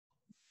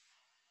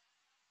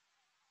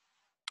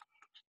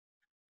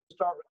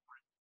start.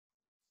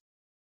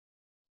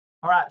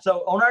 All right.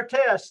 So on our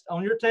test,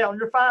 on your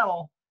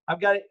final,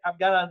 and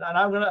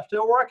I'm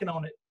still working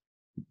on it,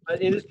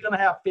 but it is going to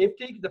have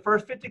 50. The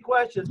first 50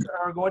 questions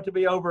are going to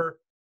be over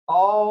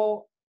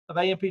all of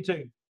A&P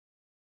II,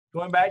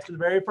 going back to the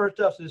very first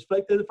stuff. So just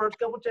flick through the first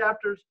couple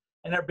chapters,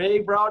 and they're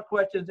big, broad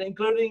questions,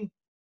 including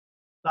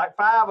like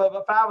 10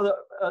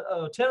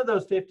 of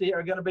those 50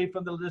 are going to be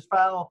from this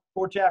final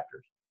 4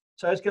 chapters.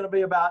 So it's going to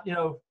be about,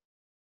 like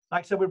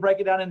I said, we break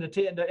it down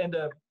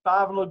into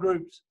 5 little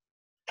groups,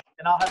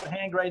 and I'll have to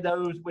hand grade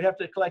those. We have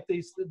to collect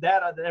these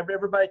data that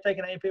everybody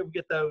taking A&P will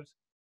get those.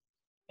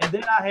 And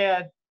then I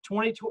had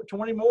 20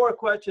 more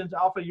questions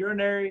off of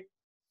urinary,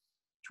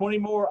 20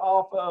 more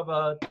off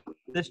of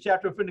this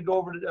chapter. We're going to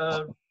go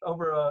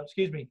over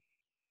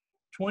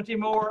 20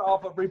 more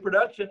off of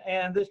reproduction,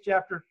 and this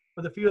chapter,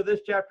 with a few of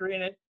this chapter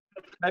in it,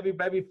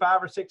 maybe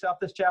 5 or 6 off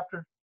this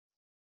chapter,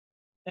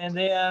 and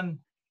then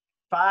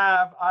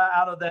 5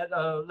 out of that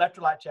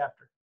electrolyte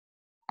chapter.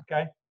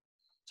 Okay,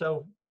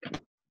 so,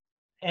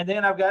 and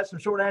then I've got some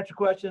short answer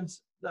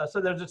questions. So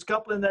there's just a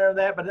couple in there of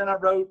that, but then I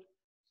wrote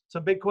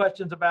some big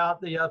questions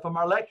about from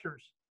our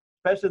lectures,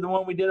 especially the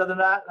one we did the other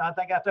night. I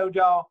think I told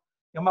y'all,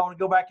 you might want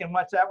to go back and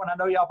watch that one. I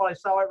know y'all probably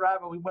saw it, right?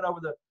 But we went over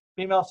the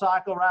female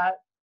cycle, right?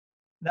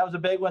 That was a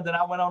big one. Then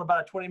I went on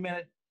about a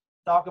 20-minute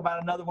talk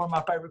about another one of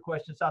my favorite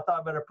questions. So I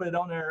thought I better put it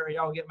on there or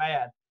y'all get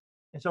mad.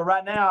 And so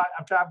right now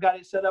I've got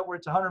it set up where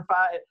it's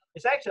 105.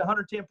 It's actually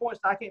 110 points.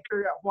 And I can't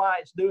figure out why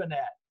it's doing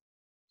that.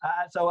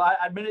 So I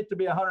admit it to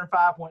be a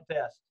 105-point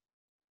test.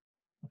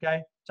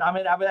 Okay. So I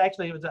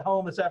was at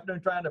home this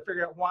afternoon trying to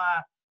figure out why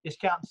it's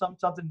counting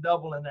something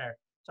double in there.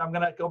 So I'm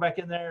going to go back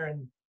in there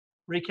and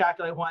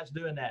recalculate why it's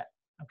doing that.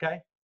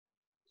 Okay.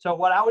 So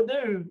what I would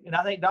do, and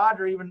I think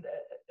Dodger even,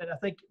 and I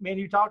think me and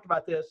you talked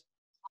about this,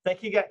 I think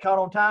he got caught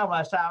on time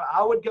last time.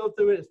 I would go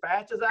through it as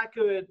fast as I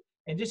could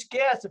and just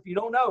guess if you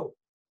don't know.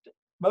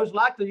 Most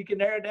likely you can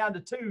narrow it down to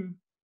 2.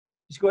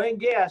 Just go ahead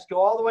and guess. Go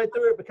all the way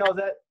through it, because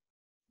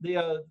the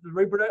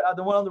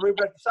one on the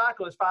reproductive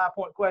cycle is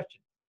 5-point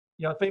question.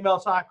 Female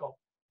cycle.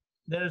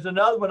 Then there's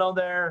another one on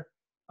there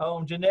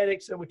on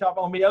genetics, and we talk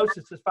about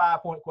meiosis is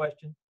 5-point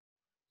question.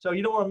 So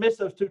you don't want to miss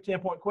those 2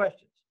 10-point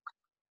questions.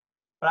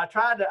 But I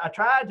tried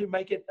to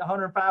make it a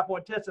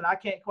 105-point test, and I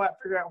can't quite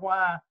figure out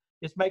why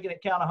it's making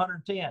it count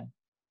 110.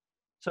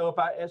 So if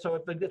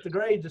the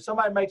grades, if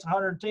somebody makes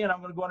 110, I'm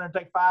going to go in there and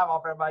take 5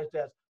 off everybody's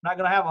test. I'm not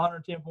going to have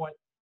 110 point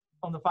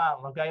on the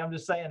final. Okay, I'm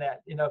just saying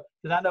that, because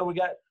I know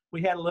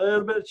we had a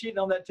little bit of cheating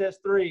on that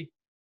test 3,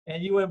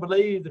 and you wouldn't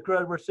believe the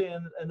crud we're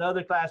seeing in the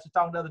other classes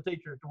talking to other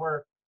teachers, to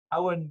where I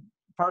wouldn't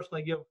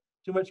personally give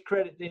too much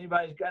credit to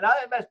anybody's. And I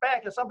think that's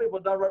bad, because some people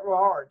have done it real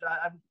hard.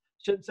 I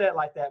shouldn't say it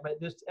like that, but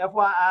just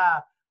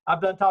FYI,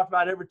 I've talked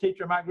about every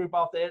teacher in my group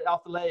off the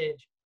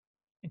ledge,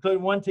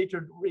 including one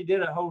teacher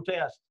redid a whole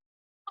test.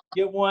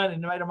 Get one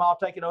and made them all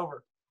take it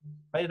over.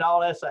 Made it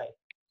all essay.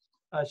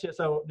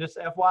 So just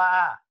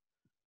FYI,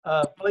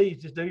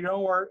 please just do your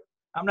own work.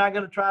 I'm not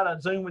going to try to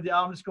Zoom with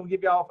y'all. I'm just going to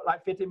give y'all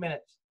like 50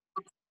 minutes.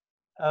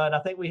 And I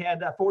think we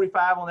had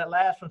 45 on that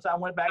last one, so I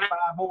went back 5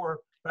 more.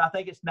 But I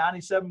think it's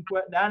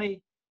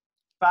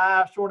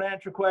 95 short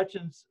answer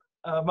questions.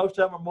 Most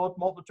of them are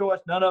multiple choice.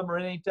 None of them are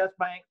in any test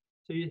bank,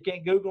 so you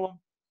can't Google them.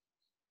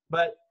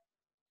 But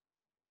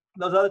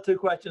those other 2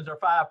 questions are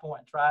 5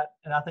 points, right?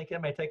 And I think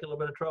that may take a little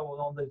bit of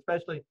trouble on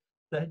especially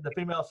the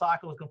female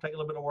cycle is going to take a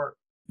little bit of work.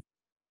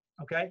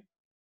 Okay.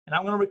 And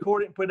I'm going to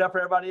record it and put it up for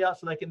everybody else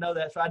so they can know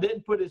that. So I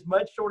didn't put as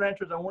much short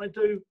answers as I wanted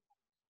to,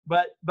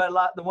 but a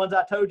lot, the ones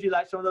I told you,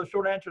 like some of those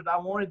short answers I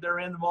wanted, they're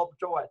in the multiple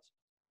choice.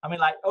 I mean,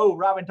 like, oh,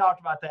 Robin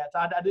talked about that. So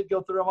I did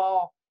go through them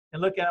all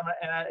and look at them,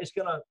 and it's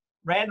going to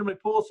randomly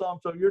pull some.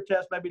 So your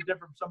test may be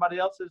different from somebody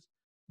else's,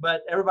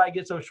 but everybody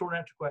gets those short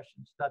answer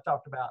questions that I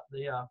talked about,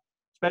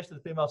 especially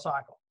the female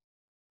cycle.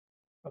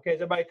 Okay, is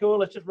everybody cool?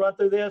 Let's just run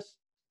through this.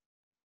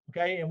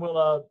 Okay, and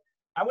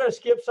I'm going to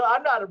skip. So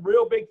I'm not a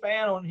real big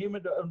fan on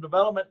human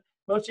development.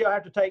 Most of y'all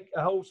have to take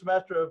a whole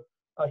semester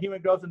of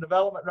human growth and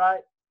development,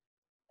 right?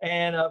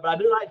 And but I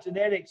do like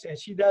genetics, and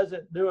she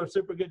doesn't do a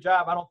super good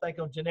job, I don't think,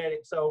 on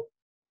genetics. So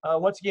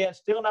once again,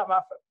 still not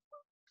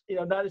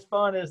not as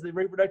fun as the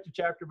reproductive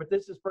chapter, but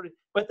this is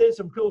but there's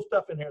some cool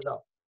stuff in here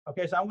though.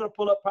 Okay, so I'm going to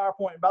pull up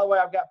PowerPoint. And by the way,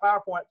 I've got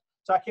PowerPoint.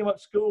 So I came up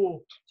to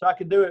school so I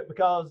could do it,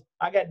 because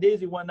I got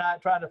dizzy one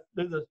night trying to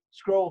do the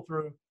scroll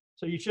through.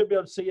 So you should be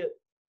able to see it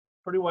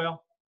pretty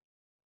well.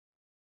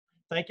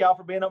 Thank y'all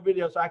for being on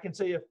video so I can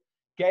see if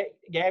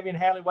Gabby and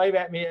Hallie wave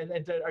at me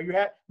and say, are you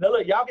happy? Now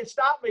look, y'all can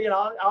stop me and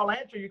I'll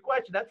answer your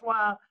question. That's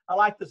why I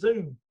like the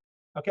Zoom.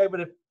 Okay, but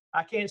if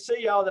I can't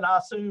see y'all, then I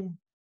assume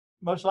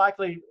most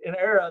likely in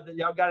error that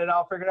y'all got it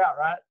all figured out,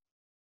 right?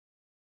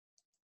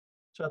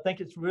 So I think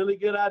it's a really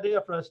good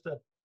idea for us to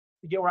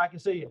get where I can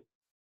see you.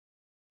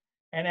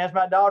 And as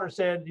my daughter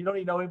said, you don't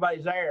even know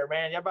anybody's there,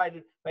 man.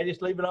 Everybody, they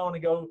just leave it on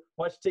and go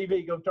watch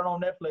TV, go turn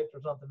on Netflix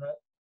or something, right?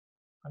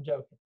 I'm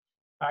joking.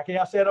 All right, can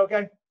y'all say it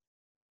okay?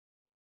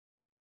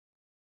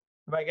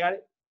 Everybody got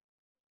it?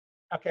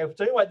 Okay,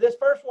 so anyway, this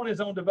first one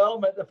is on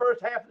development, the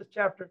first half of this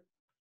chapter.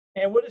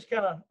 And we'll just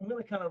I'm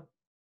going to kind of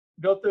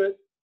go through it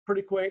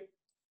pretty quick,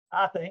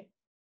 I think,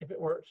 if it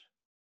works.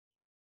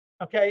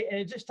 Okay, and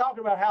it's just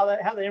talking about how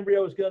the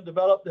embryo is going to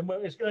develop, and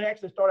it's going to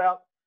actually start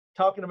out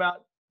talking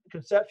about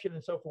conception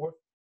and so forth.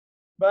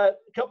 But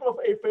a couple of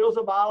fields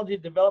of biology: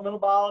 developmental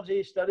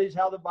biology studies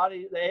how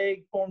the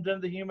egg forms into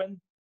the human.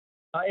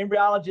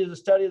 Embryology is a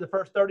study of the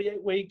first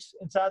 38 weeks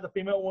inside the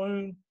female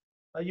womb.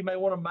 You may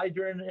want to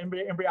major in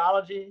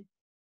embryology.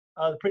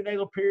 The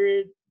prenatal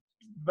period,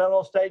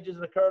 developmental stages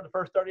that occur the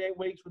first 38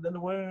 weeks within the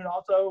womb.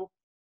 Also,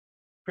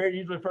 period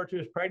usually referred to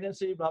as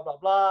pregnancy, blah, blah,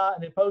 blah.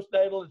 And then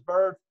postnatal is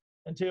birth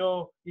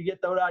until you get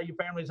thrown out of your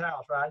family's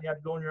house, right? You have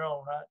to go on your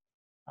own, right?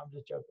 I'm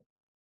just joking.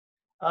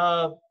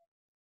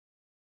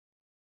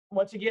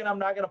 Once again, I'm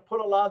not going to put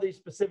a lot of these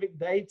specific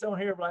dates on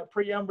here, like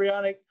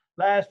pre-embryonic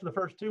lasts for the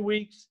first 2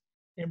 weeks.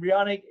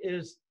 Embryonic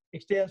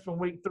extends from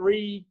week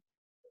 3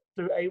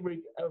 through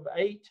week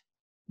 8.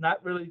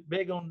 Not really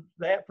big on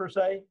that per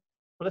se,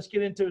 but let's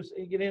get into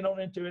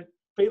it.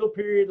 Fetal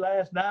period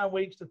lasts 9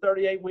 weeks to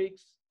 38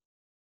 weeks.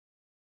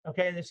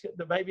 Okay, and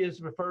the baby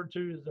is referred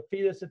to as a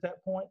fetus at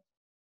that point.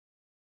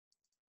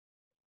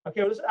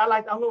 Okay, well,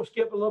 I'm going to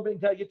skip a little bit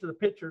until I get to the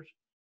pictures,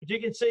 but you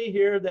can see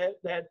here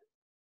that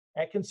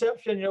at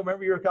conception,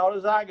 remember you're called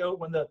a zygote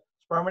when the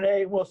sperm and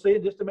egg. We'll see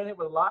in just a minute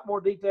with a lot more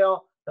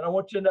detail that I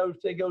want you to know.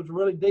 It goes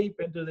really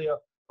deep into the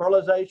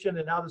fertilization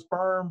and how the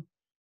sperm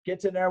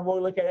gets in there.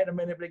 We'll look at it in a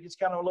minute, but it gets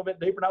kind of a little bit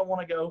deeper than I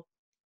want to go.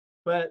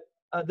 But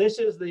this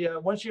is the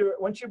once you're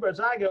a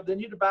zygote, then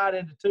you divide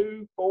into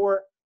 2,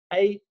 4,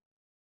 8,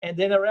 and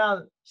then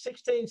around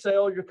 16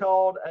 cells, you're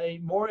called a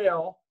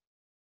moriel.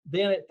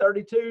 Then at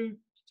 32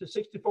 to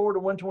 64 to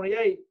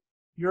 128,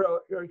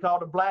 you're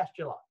called a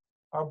blastula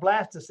or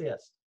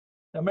blastocyst.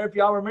 Now, remember, if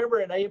y'all remember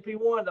in A&P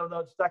I,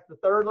 it's like the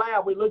third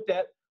lab, we looked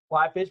at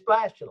whitefish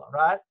blastula,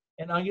 right?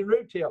 And onion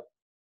root tip.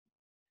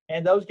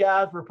 And those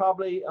guys were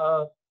probably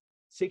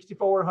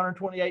 64 to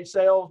 128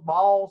 cells,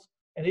 balls,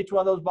 and each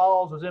one of those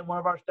balls was in one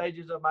of our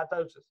stages of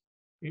mitosis.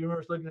 You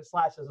remember looking at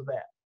slices of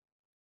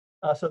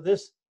that. So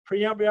this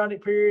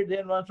pre-embryonic period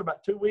then runs for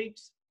about 2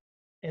 weeks.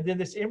 And then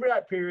this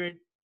embryonic period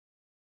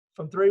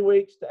from 3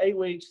 weeks to 8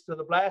 weeks, so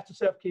the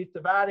blastocyst keeps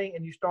dividing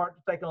and you start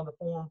to take on the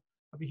form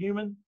of a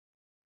human.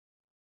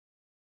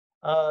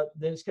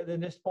 Then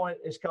this point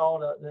is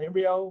called the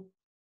embryo,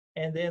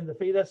 and then the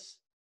fetus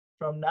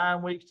from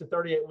 9 weeks to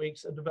 38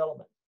 weeks of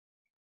development.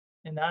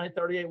 And 9 to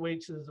 38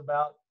 weeks is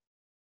about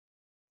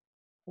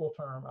full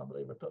term, I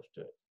believe, we're close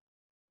to it.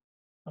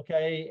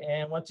 Okay,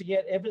 and once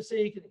again,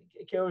 infancy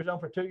carries on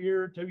for 2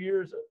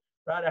 years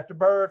right after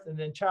birth, and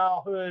then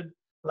childhood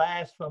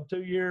lasts from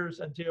 2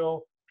 years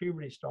until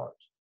puberty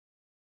starts.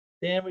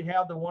 Then we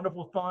have the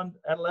wonderful fun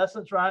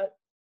adolescence, right?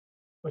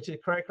 Which is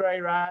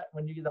cray-cray, right?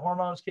 When you get the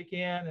hormones kick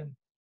in, and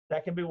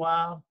that can be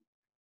wild.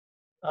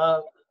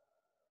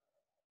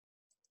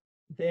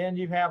 Then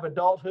you have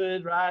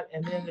adulthood, right?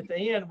 And then at the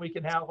end, we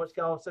can have what's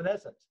called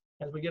senescence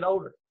as we get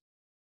older.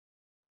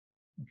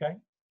 Okay.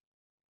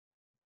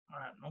 All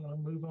right, I'm going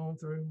to move on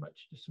through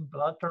just some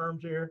blood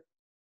terms here.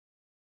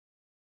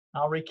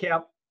 I'll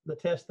recap the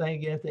test thing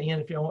again at the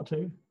end if you want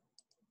to.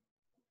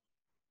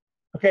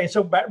 Okay,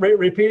 so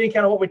repeating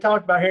kind of what we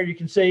talked about here, you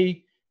can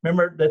see,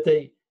 remember that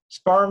the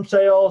sperm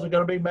cells are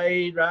going to be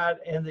made, right,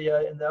 in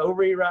the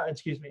ovary, right,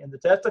 in the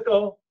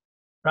testicle,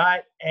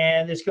 right,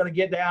 and it's going to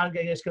get down,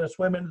 it's going to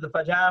swim into the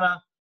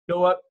vagina,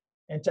 go up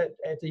and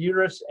at the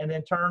uterus, and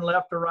then turn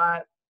left or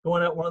right,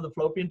 going up one of the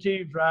fallopian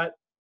tubes, right,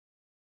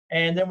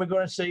 and then we're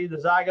going to see the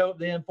zygote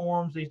then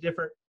forms these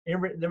different,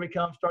 then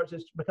becomes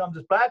this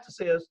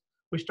blastocyst.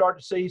 We start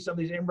to see some of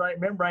these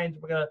membranes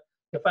we're going to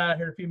define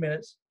here in a few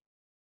minutes.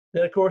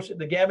 Then, of course,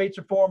 the gametes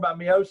are formed by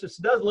meiosis.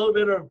 It does a little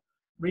bit of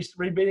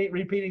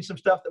repeating some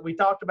stuff that we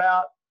talked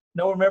about.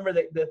 Remember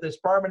that the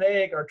sperm and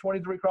egg are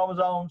 23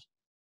 chromosomes,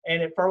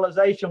 and at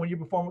fertilization, when you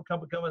become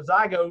a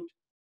zygote,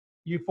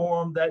 you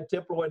form that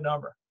diploid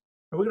number.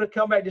 And we're going to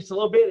come back just a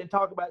little bit and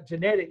talk about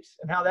genetics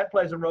and how that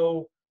plays a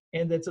role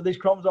in that. So these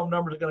chromosome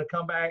numbers are going to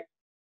come back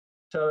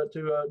to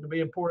be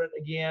important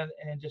again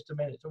in just a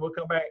minute. So we'll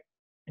come back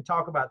and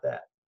talk about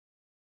that.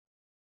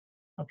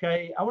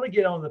 Okay, I want to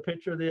get on the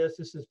picture of this.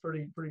 This is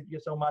pretty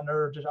gets on my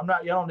nerves. Y'all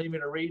don't need me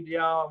to read to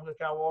y'all. I'm going to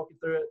kind of walk you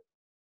through it.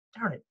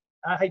 Darn it.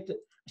 I hate to.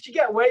 She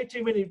got way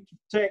too many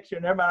texts here.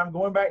 Never mind. I'm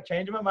going back,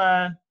 changing my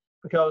mind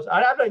because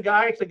I actually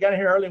got in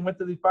here early and went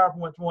through these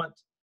PowerPoints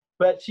once.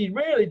 But she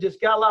really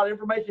just got a lot of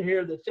information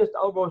here that's just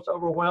almost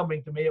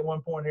overwhelming to me at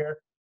one point here.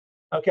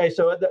 Okay,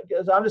 so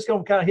I'm just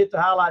going to kind of hit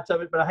the highlights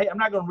of it, but I'm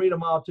not going to read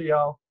them all to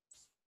y'all.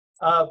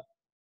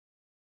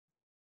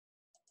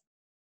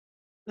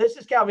 This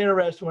is kind of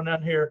interesting one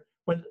down here.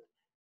 When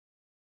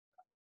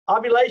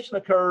ovulation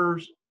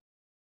occurs,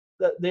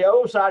 the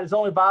oocyte is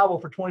only viable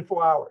for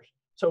 24 hours.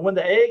 So when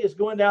the egg is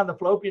going down the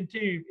fallopian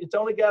tube, it's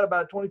only got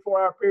about a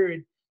 24-hour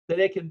period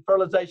that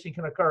fertilization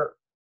can occur.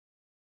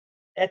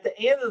 At the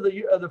end of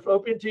the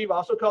fallopian tube,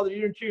 also called the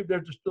uterine tube,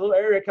 there's just a little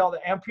area called the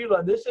ampulla,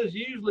 and this is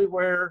usually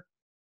where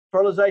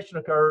fertilization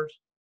occurs,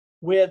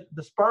 with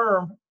the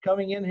sperm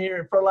coming in here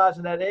and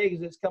fertilizing that egg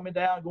as it's coming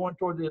down, going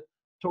toward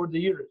the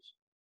uterus.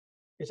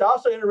 It's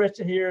also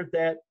interesting here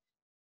that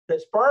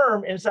that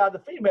sperm inside the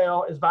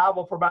female is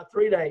viable for about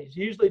 3 days,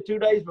 usually 2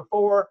 days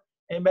before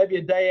and maybe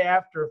a day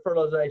after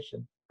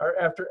fertilization, or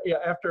after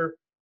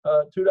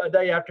a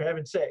day after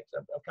having sex,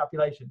 of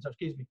copulation. So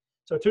excuse me.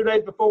 So 2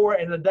 days before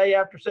and a day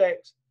after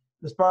sex,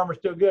 the sperm are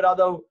still good.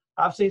 Although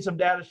I've seen some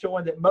data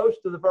showing that most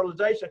of the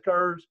fertilization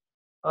occurs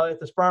if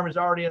the sperm is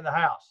already in the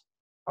house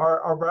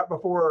or right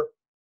before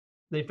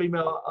the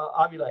female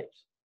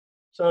ovulates.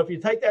 So if you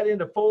take that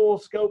into full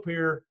scope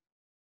here,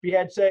 if you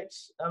had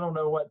sex, I don't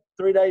know what,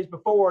 3 days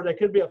before, there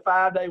could be a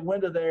 5-day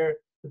window there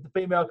that the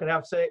female can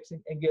have sex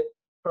and get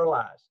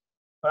fertilized.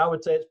 But I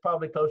would say it's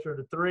probably closer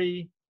to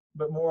 3,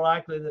 but more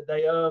likely the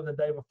day of, the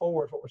day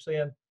before is what we're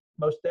seeing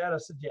most data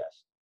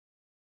suggest.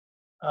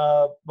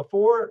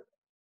 Before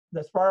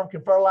the sperm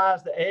can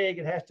fertilize the egg,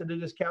 it has to do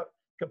this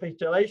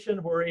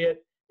capitulation where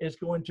it is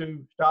going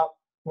to stop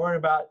worrying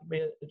about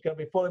it's going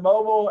to be fully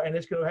mobile, and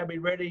it's going to be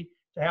ready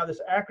to have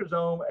this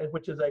acrosome,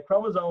 which is a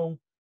chromosome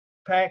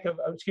pack of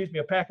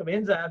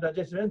enzymes,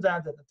 digestive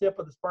enzymes at the tip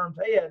of the sperm's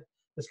head.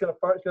 It's going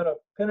to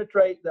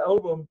penetrate the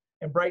ovum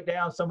and break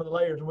down some of the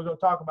layers, and we're going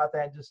to talk about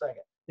that in just a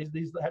second.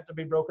 These have to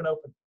be broken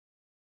open.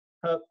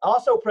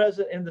 Also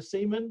present in the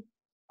semen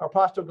are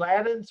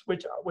prostaglandins,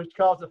 which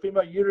cause the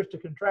female uterus to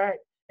contract,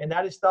 and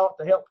that is thought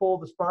to help pull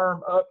the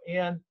sperm up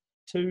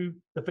into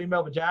the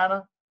female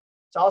vagina.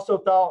 It's also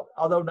thought,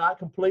 although not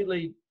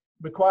completely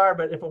required,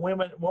 but if a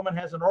woman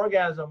has an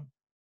orgasm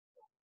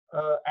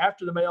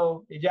after the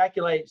male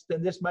ejaculates,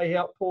 then this may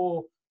help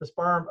pull the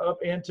sperm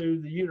up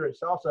into the uterus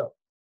also.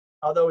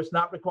 Although it's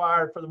not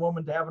required for the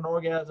woman to have an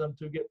orgasm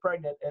to get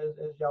pregnant, as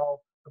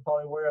y'all are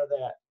probably aware of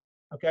that.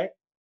 Okay.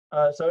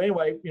 So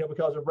anyway,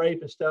 because of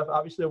rape and stuff,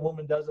 obviously a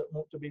woman doesn't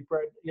want to get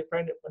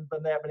pregnant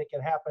from that, but it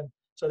can happen.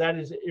 So that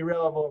is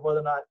irrelevant of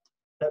whether or not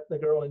that the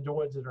girl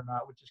enjoys it or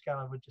not, which is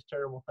a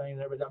terrible thing.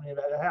 Every time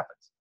that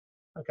happens.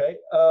 Okay.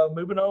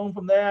 Moving on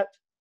from that.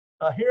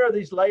 Here are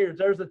these layers.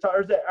 There's that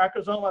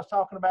acrosome I was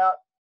talking about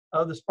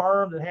of the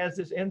sperm that has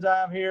this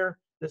enzyme here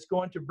that's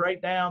going to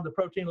break down the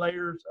protein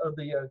layers of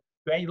the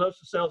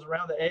granulosa cells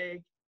around the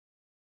egg.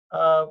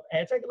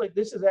 And take a look.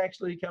 This is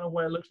actually kind of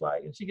what it looks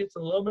like. And she gets a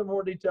little bit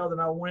more detail than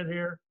I wanted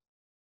here.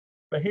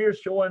 But here's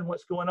showing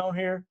what's going on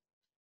here.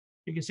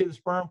 You can see the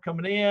sperm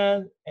coming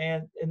in,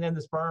 and then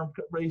the sperm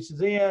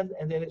releases in,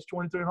 and then it's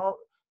 23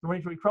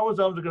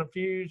 chromosomes are going to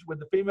fuse with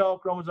the female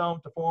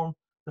chromosome to form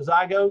the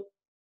zygote.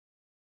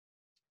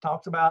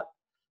 Talks about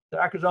the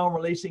acrosome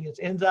releasing its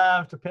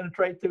enzymes to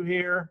penetrate through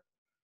here.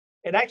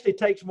 It actually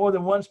takes more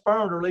than one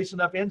sperm to release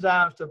enough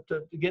enzymes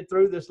to get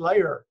through this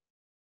layer,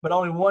 but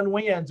only one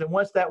wins. And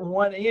once that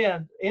one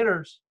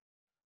enters,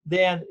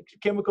 then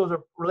chemicals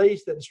are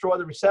released that destroy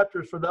the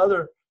receptors for the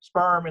other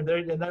sperm, and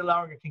they no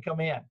longer can come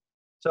in.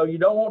 So you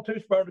don't want 2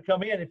 sperm to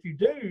come in. If you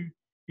do,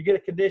 you get a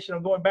condition.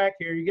 I'm going back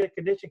here. You get a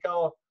condition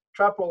called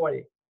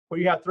triploidy, where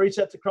you have 3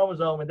 sets of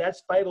chromosomes, and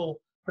that's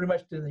fatal pretty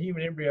much to the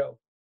human embryo.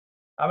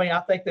 I mean, I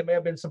think there may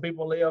have been some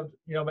people lived,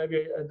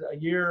 maybe a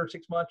year or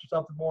 6 months or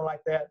something more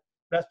like that.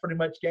 That's pretty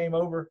much game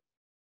over.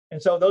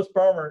 And so those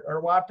sperm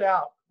are wiped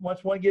out.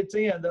 Once one gets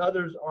in, the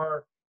others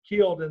are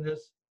killed in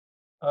this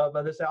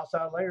by this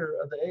outside layer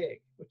of the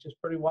egg, which is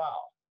pretty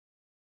wild.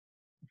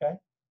 Okay.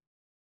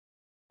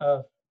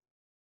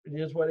 It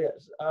is what it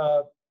is.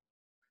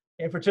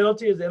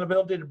 Infertility is the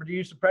inability to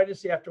produce a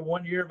pregnancy after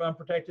 1 year of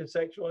unprotected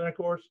sexual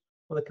intercourse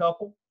with a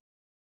couple.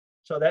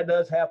 So that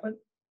does happen.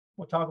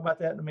 We'll talk about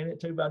that in a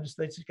minute too, but I just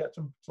think she's got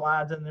some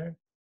slides in there.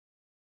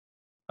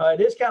 It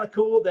is kind of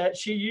cool that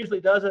she usually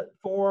doesn't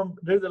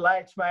do the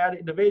lax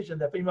meiotic division,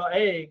 the female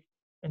egg,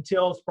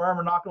 until sperm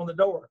are knocking on the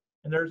door.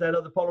 And there's that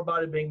other polar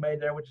body being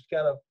made there, which is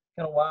kind of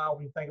wild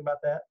when you think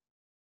about that.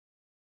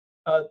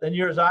 Then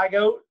you're a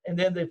zygote, and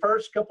then the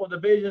first couple of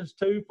divisions,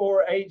 2,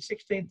 4, 8,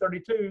 16,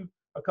 32,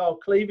 are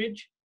called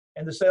cleavage,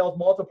 and the cells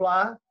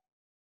multiply.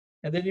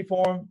 And then you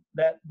form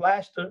that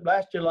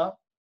blastula,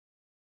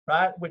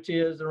 right, which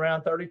is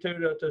around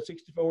 32 to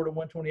 64 to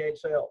 128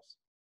 cells.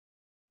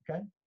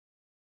 Okay.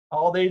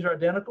 All these are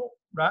identical,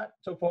 right,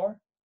 so far.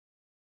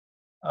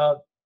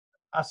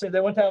 I said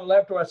that one time in the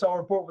laboratory, I saw a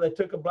report where they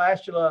took a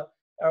blastula,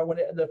 when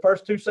the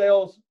first 2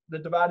 cells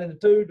that divided into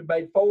 2,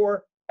 they made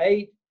 4,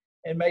 8,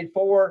 and made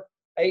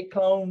 8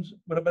 clones,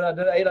 would have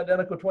been 8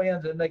 identical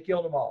twins, and they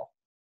killed them all.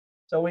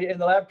 So in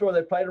the laboratory,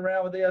 they played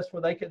around with this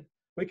where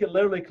we could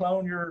literally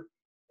clone your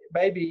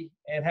baby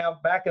and have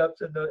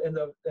backups in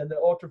the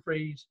ultra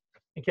freeze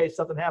in case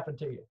something happened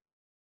to you,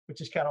 which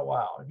is kind of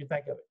wild if you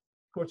think of it.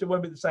 Of course, it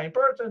wouldn't be the same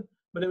person,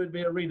 but it would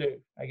be a redo,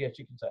 I guess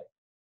you can say.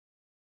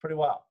 Pretty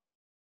wild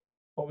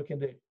what we can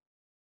do.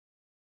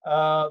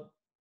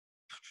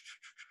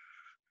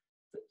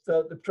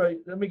 So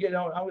let me get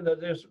on.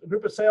 There's a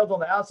group of cells on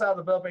the outside of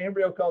the developing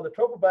embryo called the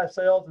trophoblast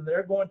cells, and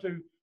they're going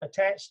to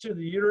attach to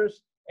the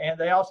uterus, and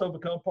they also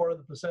become part of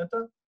the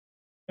placenta.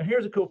 And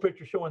here's a cool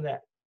picture showing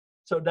that.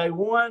 So day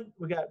 1,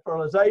 we got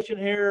fertilization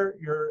here,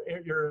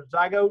 your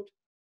zygote,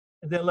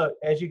 and then look,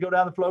 as you go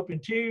down the fallopian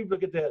tube,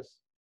 look at this.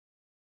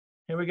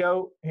 Here we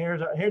go.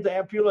 Here's the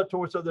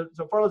ambulatory. So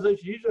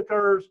fertilization usually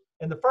occurs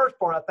in the first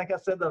part. I think I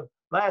said the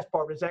last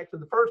part, but it's actually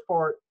the first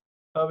part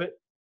of it.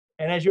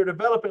 And as you're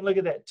developing, look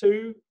at that,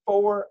 2,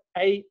 4,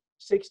 8,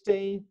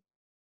 16,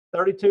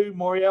 32.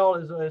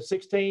 Moriel is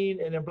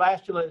 16, and then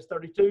blastula is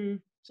 32,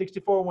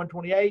 64,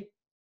 128.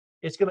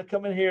 It's going to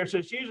come in here. So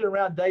it's usually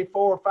around day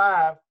 4 or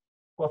 5,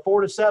 well,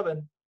 4 to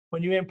 7,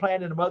 when you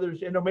implant in the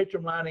mother's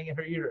endometrium lining in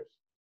her uterus.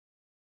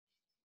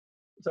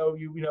 So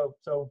you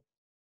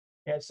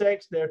had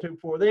sex there too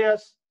before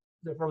this,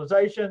 the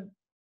fertilization,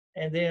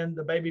 and then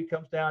the baby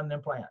comes down and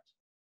implants.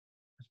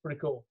 It's pretty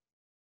cool.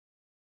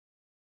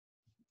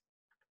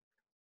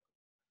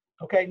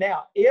 Okay,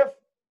 now if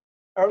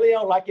early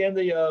on, like in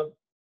the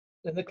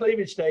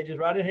cleavage stages,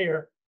 right in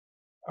here,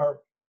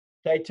 or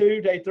day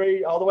 2, day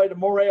 3, all the way to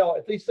Morel,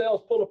 if these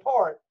cells pull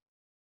apart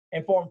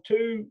and form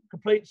 2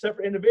 complete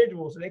separate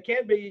individuals, and it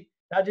can be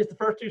not just the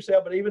first 2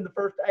 cells, but even the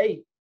first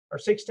 8 or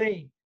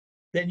 16,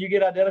 then you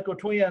get identical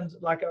twins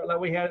like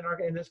we had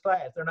in this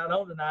class. They're not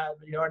on tonight,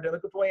 but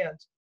identical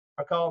twins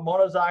are called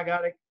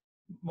monozygotic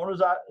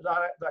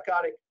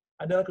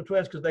identical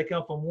twins because they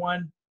come from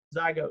one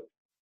zygote,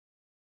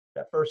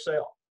 that first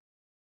cell.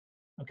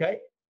 Okay,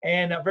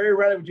 and very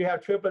rarely would you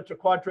have triplets or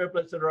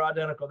quadruplets that are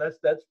identical.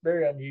 That's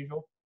very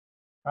unusual,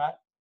 right?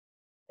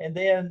 And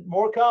then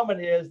more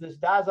common is this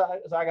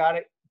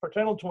dizygotic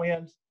fraternal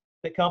twins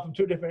that come from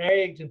 2 different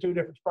eggs and 2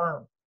 different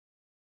sperm.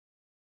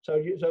 So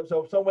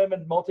some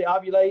women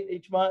multi-ovulate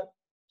each month,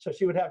 so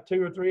she would have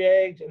 2 or 3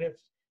 eggs, and if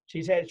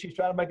she's trying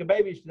to make a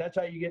baby, that's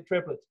how you get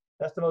triplets.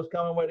 That's the most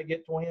common way to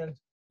get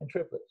twins and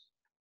triplets,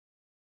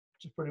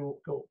 which is pretty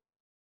cool.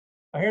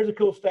 Now here's a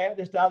cool stat.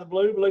 This down the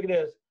blue, but look at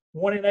this: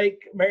 1 in 8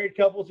 married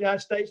couples in the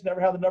United States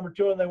never have the number of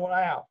children they want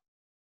to have.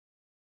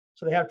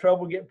 So they have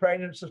trouble getting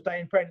pregnant and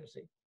sustaining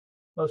pregnancy.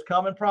 Most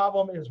common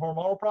problem is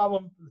hormonal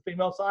problem for the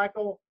female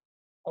cycle,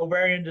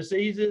 ovarian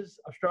diseases,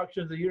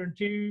 obstruction of the uterine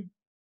tube,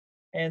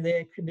 and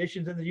then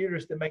conditions in the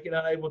uterus that make it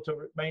unable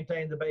to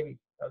maintain the baby,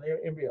 the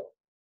embryo.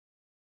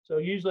 So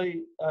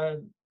usually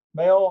in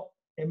males,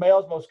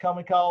 most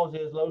common cause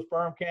is low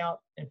sperm count.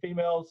 In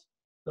females,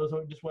 those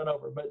we just went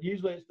over. But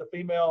usually it's the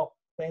female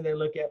thing they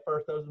look at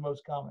first. Those are the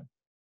most common.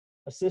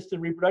 Assisted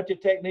reproductive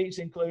techniques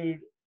include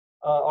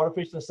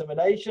artificial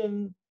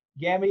insemination,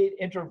 gamete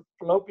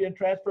interfallopian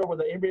transfer, where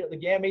the embryo, the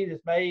gamete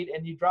is made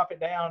and you drop it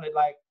down at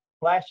like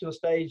blastula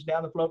stage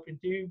down the fallopian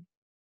tube.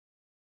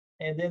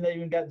 And then they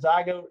even got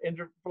zygote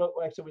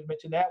interfallopian, actually we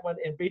mentioned that one.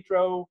 In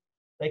vitro,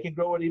 they can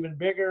grow it even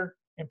bigger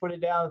and put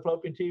it down the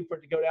fallopian tube for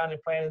it to go down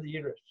and plant in the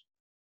uterus.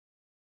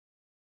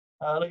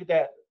 Look at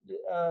that.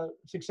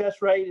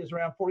 Success rate is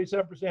around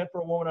 47%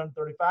 for a woman under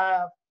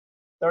 35,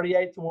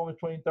 38 for a woman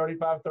between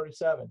 35 and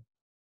 37.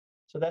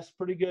 So that's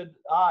pretty good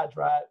odds,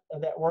 right,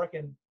 of that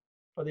working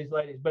for these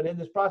ladies. But in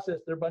this process,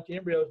 there are a bunch of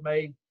embryos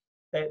made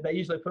that they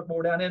usually put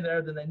more down in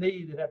there than they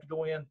need and have to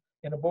go in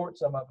and abort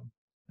some of them.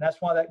 And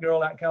that's why that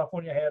girl out in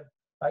California had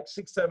like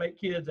 6, 7, 8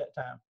 kids that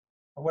time,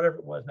 or whatever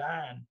it was, 9,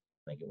 I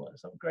think it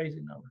was, some crazy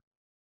number.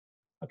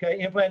 Okay,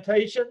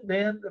 implantation,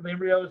 then the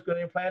embryo is going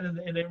to implant in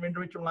the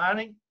endometrial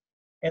lining,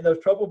 and those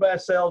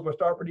trophoblast cells will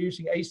start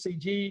producing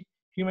HCG,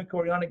 human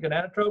chorionic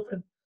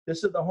gonadotropin.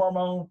 This is the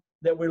hormone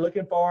that we're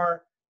looking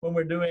for when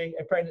we're doing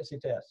a pregnancy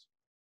test.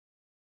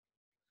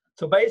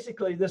 So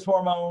basically, this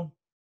hormone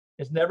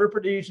is never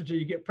produced until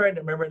you get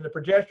pregnant. Remember, and the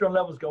progesterone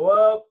levels go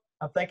up.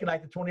 I'm thinking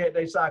like the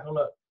 28-day cycle.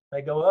 Look,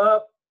 they go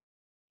up,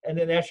 and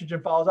then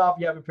estrogen falls off,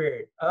 you have a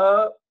period.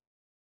 Up,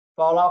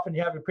 fall off, and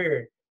you have a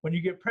period. When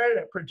you get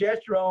pregnant,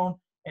 progesterone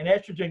and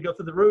estrogen go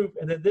through the roof,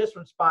 and then this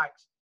one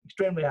spikes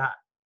extremely high.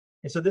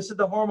 And so this is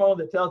the hormone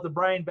that tells the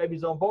brain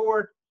baby's on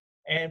board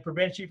and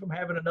prevents you from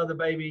having another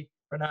baby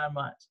for 9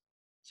 months.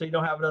 So you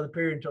don't have another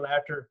period until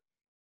after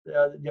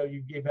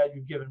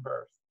you've given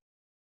birth.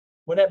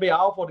 Wouldn't that be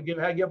awful to give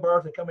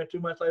birth and come in 2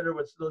 months later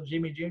with little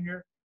Jimmy Jr.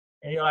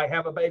 and like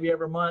have a baby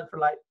every month for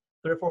like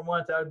 3 or 4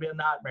 months? That would be a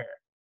nightmare.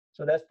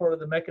 So that's part of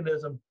the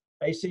mechanism.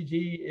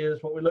 HCG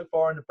is what we look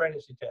for in the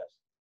pregnancy test.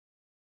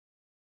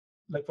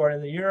 Look for it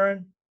in the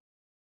urine,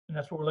 and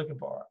that's what we're looking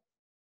for.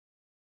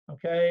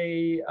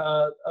 Okay,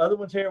 other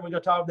ones here we're going to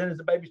talk. Then as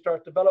the baby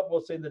starts to develop,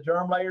 we'll see the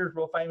germ layers,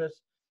 real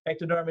famous: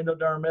 ectoderm,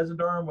 endoderm,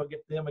 mesoderm. We'll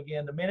get to them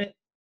again in a minute.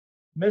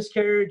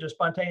 Miscarriage or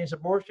spontaneous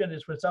abortion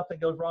is when something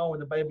goes wrong with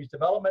the baby's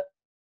development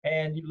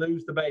and you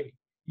lose the baby,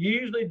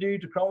 usually due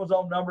to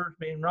chromosome numbers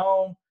being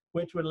wrong,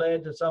 which would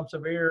lead to some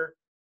severe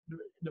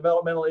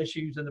developmental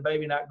issues and the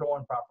baby not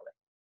growing properly.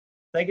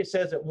 I think it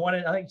says that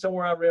I think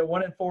somewhere I read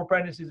 1 in 4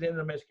 pregnancies end in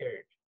a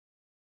miscarriage.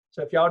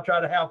 So if y'all try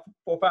to have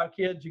 4 or 5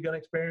 kids, you're going to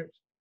experience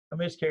a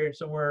miscarriage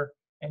somewhere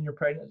in your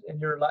pregnancy, in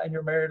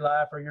your married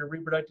life or your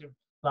reproductive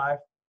life.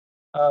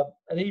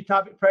 An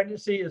ectopic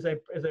pregnancy is a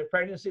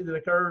pregnancy that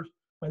occurs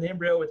when the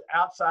embryo is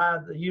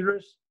outside the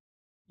uterus.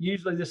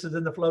 Usually this is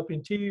in the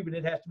fallopian tube and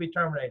it has to be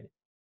terminated.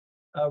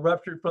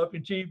 Ruptured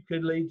fallopian tube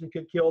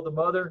could kill the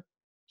mother.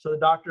 So the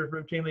doctors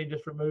routinely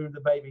just remove the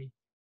baby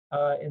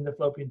in the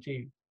fallopian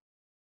tube.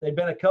 There've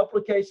been a couple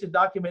of cases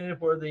documented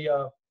where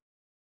the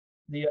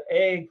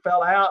egg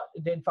fell out,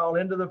 it didn't fall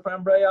into the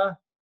embryo,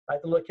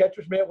 like the little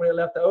catcher's mitt when it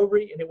left the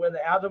ovary and it went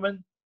in the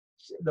abdomen.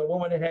 The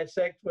woman had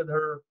sex with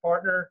her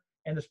partner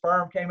and the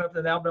sperm came up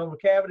to the abdominal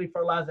cavity,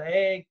 fertilized the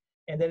egg,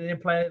 and then it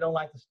implanted on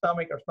like the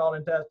stomach or small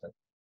intestine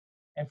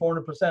and formed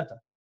a placenta.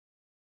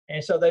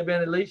 And so they've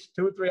been at least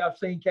 2 or 3 I've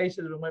seen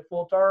cases that went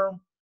full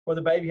term where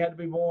the baby had to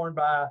be born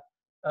by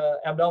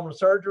abdominal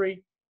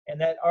surgery, and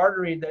that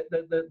artery,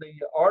 the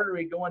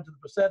artery going to the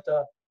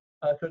placenta,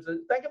 because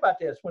think about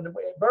this: when at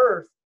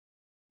birth,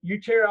 you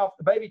tear off,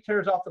 the baby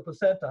tears off the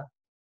placenta,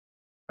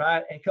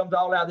 right, and comes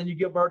all out. Then you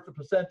give birth to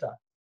placenta,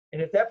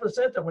 and if that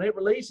placenta, when it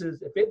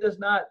releases, if it does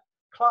not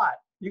clot,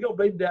 you're gonna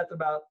bleed to death in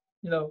about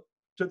 2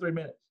 or 3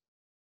 minutes.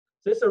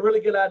 So this is a really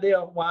good idea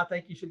why I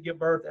think you should give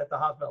birth at the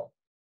hospital.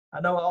 I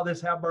know all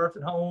this have birth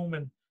at home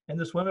and in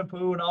the swimming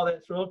pool and all that.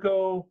 It's real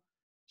cool.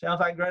 Sounds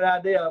like a great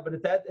idea. But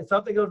if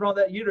something goes wrong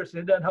with that uterus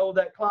and it doesn't hold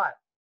that clot,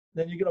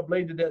 then you're going to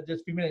bleed to death in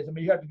just a few minutes. I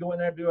mean, you have to go in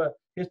there and do a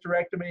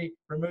hysterectomy,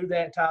 remove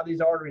that, and tie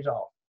these arteries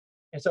off.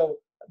 And so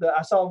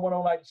I saw one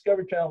on like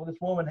Discovery Channel where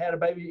this woman had a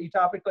baby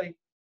ectopically,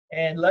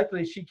 and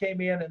luckily she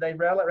came in and they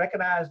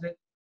recognized it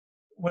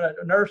when a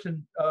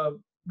nursing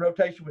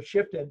rotation was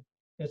shifted.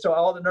 And so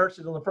all the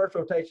nurses on the first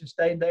rotation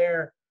stayed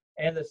there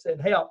and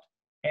helped.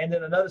 And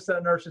then another set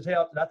of nurses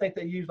helped. And I think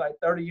they used like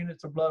 30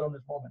 units of blood on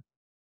this woman.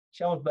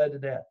 She almost bled to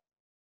death.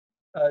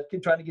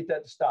 Keep trying to get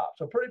that to stop.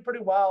 So pretty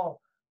wild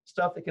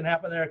stuff that can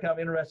happen there. Kind of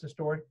interesting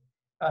story.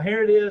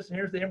 Here it is.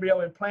 Here's the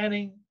embryo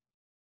implanting,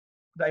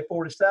 day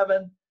 4 to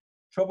 7.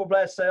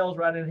 Trophoblast cells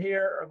right in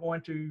here are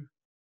going to,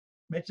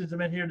 mentions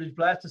them in here, these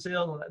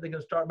blastocells, they're going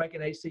to start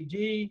making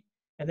HCG.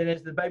 And then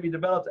as the baby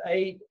develops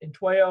 8 and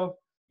 12,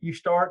 you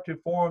start to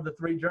form the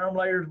 3 germ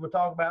layers we'll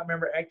talk about.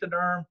 Remember,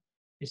 ectoderm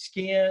is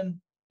skin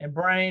and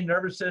brain,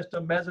 nervous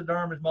system,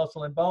 mesoderm is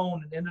muscle and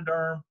bone, and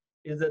endoderm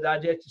is the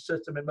digestive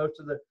system and most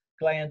of the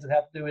glands that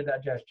have to do with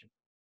digestion.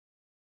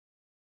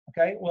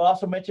 Okay, we'll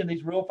also mention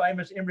these real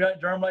famous embryonic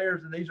germ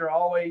layers, and these are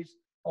always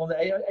on the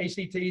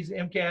ACTs,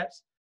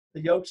 MCATs,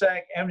 the yolk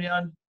sac,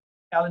 amnion,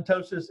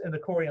 allantosis, and the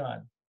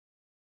chorion.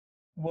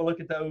 We'll look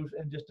at those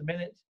in just a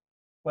minute.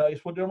 Well, I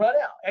guess we'll do them right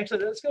now.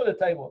 Actually, let's go to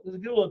the table. There's a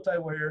good little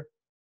table here.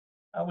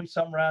 We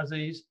summarize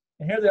these.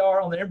 And here they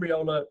are on the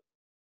embryo. Look,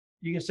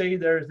 you can see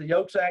there's the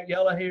yolk sac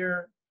yellow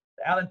here.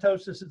 The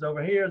allantosis is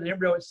over here. The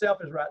embryo itself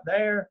is right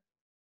there.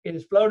 It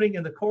is floating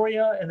in the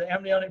chorion and the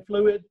amniotic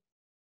fluid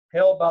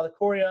held by the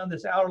chorion.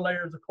 This outer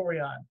layer is the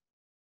chorion.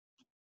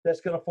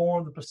 That's going to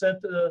form the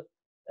placenta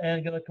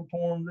and going to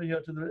conform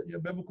to the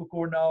umbilical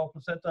cord and all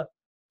placenta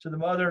to the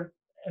mother.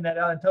 And that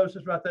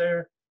allantosis right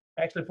there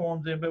actually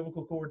forms the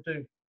umbilical cord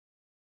too.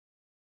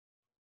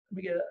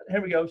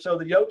 Here we go. So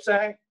the yolk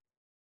sac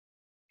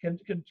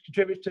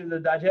contributes to the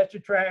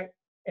digestive tract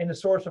and the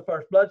source of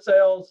first blood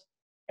cells,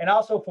 and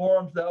also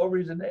forms the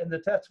ovaries and the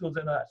testicles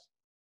in us.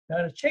 Now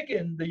in a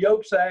chicken, the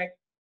yolk sac,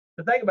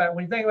 to think about it,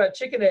 when you think about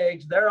chicken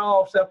eggs, they're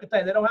all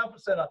self-contained. They don't have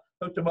placenta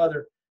hooked to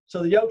mother.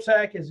 So the yolk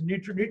sac is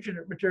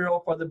nutrient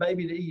material for the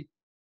baby to eat.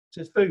 It's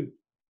his food.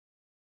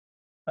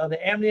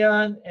 The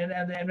amnion and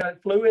the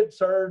amniotic fluid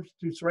serves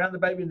to surround the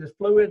baby in this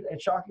fluid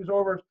and shock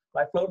absorbers,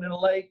 like floating in a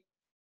lake.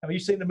 I mean,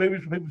 you've seen the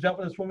movies where people jump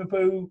in the swimming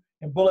pool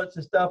and bullets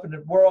and stuff, and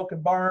the world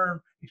can burn,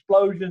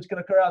 explosions can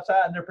occur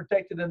outside, and they're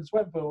protected in the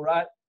swimming pool,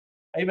 right?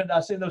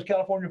 I've seen those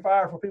California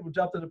fires where people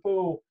jumped in the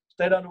pool,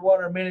 stayed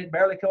underwater a minute,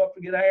 barely come up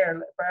to get air,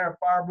 and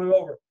fire blew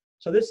over.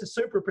 So this is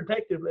super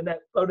protective in that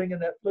floating in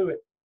that fluid.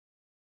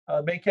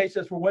 Many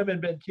cases where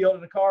women been killed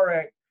in a car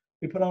wreck,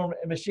 we put on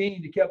a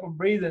machine to keep them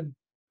breathing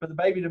for the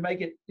baby to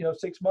make it,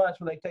 6 months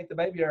where they take the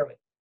baby early,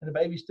 and the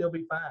baby still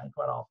be fine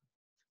quite often.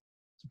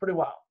 It's pretty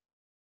wild.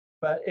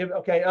 But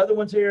other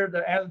ones here,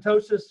 the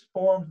allantosis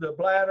forms the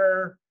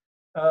bladder,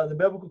 the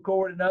umbilical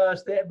cord in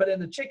us. But in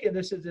the chicken,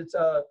 this is its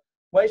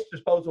waste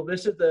disposal.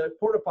 This is the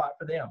porta pot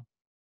for them.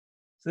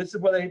 So this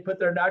is where they put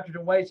their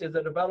nitrogen waste as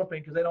they're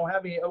developing, because they don't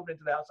have any opening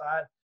to the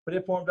outside. But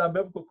it forms the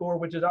umbilical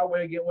cord, which is our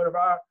way of getting rid of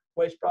our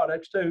waste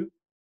products too.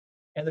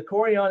 And the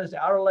chorion is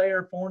the outer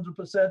layer, forms the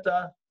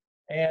placenta,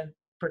 and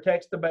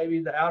protects the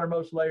baby, the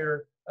outermost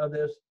layer of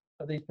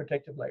these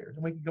protective layers.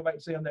 And we can go back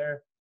and see them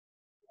there.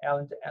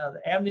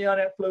 The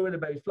amniotic fluid, the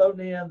baby's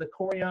floating in, the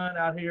chorion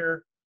out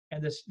here,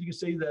 and this, you can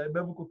see the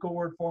umbilical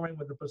cord forming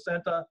with the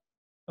placenta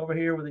over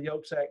here with the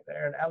yolk sac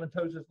there, and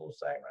allantosis little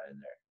sac right in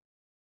there.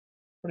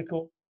 Pretty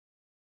cool.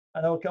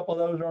 I know a couple of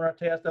those are on our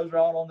test. Those are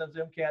all on those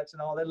MCATs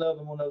and all. They love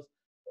them on those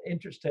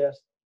interest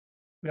tests.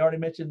 We already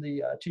mentioned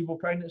the achievable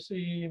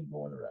pregnancy,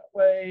 going the right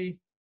way.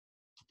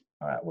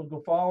 All right, we'll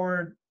go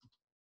forward.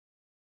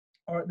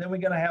 All right, then we're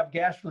going to have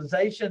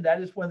gastralization.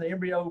 That is when the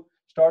embryo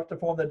starts to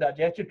form the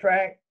digestive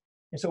tract.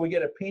 And so we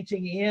get a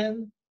pinching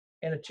in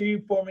and a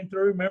tube forming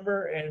through,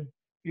 remember? And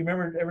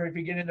if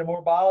you get into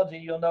more biology,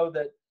 you'll know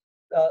that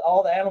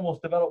all the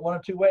animals develop one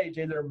of 2 ways,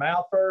 either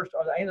mouth first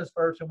or the anus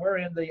first, and we're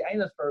in the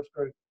anus first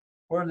group.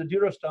 We're the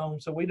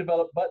deuterostome, so we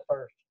develop butt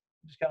first,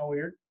 which is kind of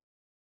weird.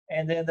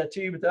 And then the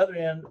tube at the other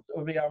end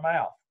will be our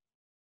mouth,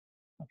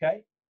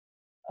 okay?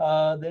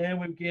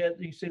 Then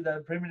you see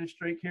the primitive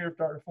streak here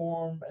start to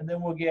form, and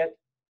then we'll get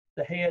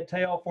the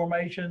head-tail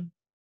formation.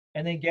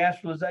 And then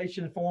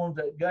gastralization forms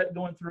that gut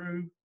going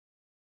through.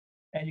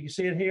 And you can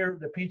see it here,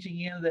 the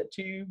pinching in of that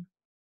tube.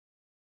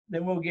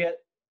 Then we'll get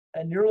a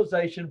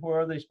neuralization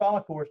where the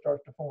spinal cord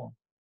starts to form.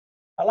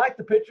 I like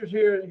the pictures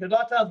here because a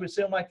lot of times we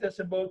see them like this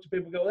in books and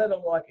people go, that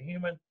don't look like a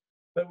human.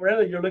 But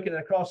really you're looking at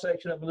a cross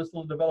section of this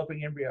little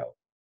developing embryo.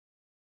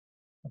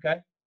 Okay.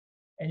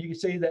 And you can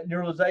see that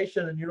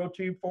neuralization and neural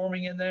tube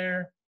forming in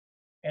there.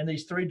 And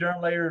these 3 derm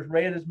layers,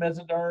 red is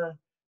mesoderm,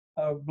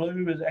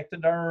 blue is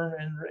ectoderm,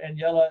 and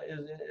yellow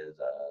is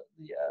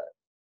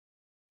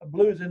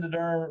blue is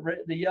endoderm,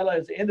 the yellow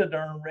is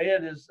endoderm,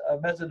 red is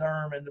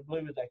mesoderm, and the blue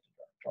is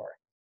ectoderm.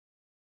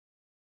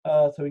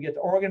 Sorry. So we get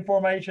the organ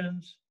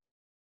formations,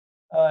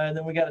 and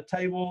then we got a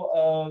table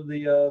of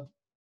the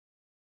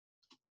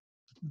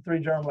 3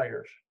 germ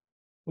layers.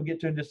 We'll get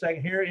to in just a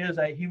second. Here is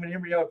a human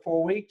embryo at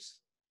 4 weeks.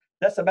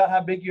 That's about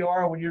how big you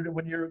are when you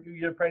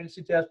get a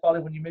pregnancy test,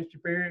 probably when you missed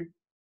your period,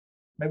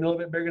 maybe a little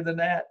bit bigger than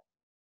that.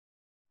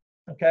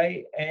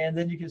 Okay, and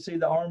then you can see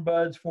the arm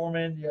buds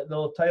forming, the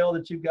little tail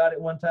that you've got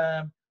at one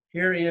time.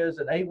 Here is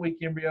an 8-week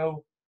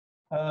embryo,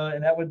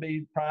 and that would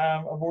be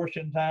prime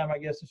abortion time, I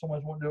guess, if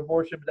someone's wanting to do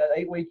abortion. But that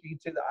 8-week, you can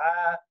see the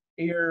eye,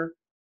 ear,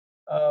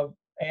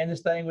 and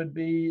this thing would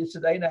be, it's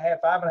at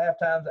 5.5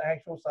 times the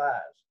actual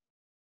size.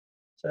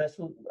 So that's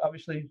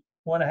obviously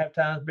 1.5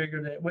 times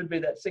bigger than it would be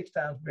that 6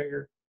 times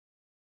bigger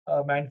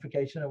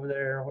magnification over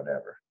there or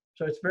whatever.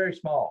 So it's very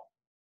small.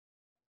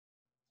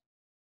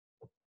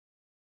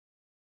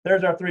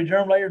 There's our 3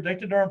 germ layers.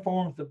 Ectoderm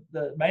forms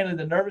mainly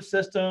the nervous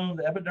system,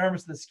 the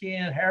epidermis, the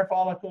skin, hair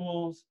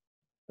follicles,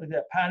 like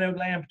that pineal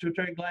gland,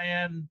 pituitary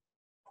gland,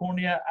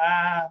 cornea,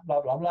 eye,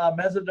 blah, blah, blah.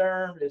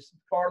 Mesoderm is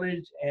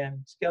cartilage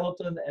and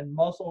skeleton and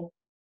muscle.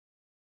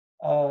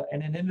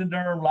 And then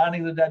endoderm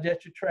lining the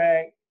digestive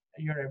tract,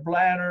 urinary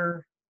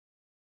bladder,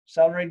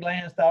 salivary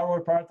glands,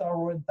 thyroid,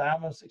 parathyroid,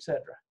 thymus,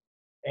 etc.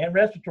 And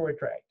respiratory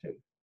tract too.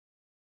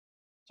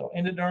 So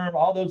endoderm,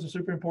 all those are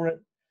super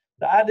important.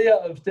 The idea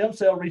of stem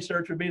cell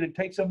research would be to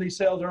take some of these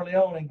cells early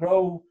on and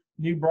grow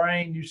new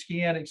brain, new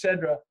skin,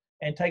 etc.,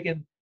 and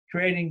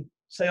creating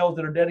cells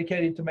that are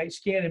dedicated to make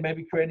skin and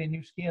maybe creating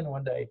new skin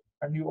one day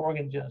or new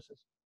organ genesis.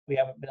 We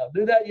haven't been able to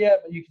do that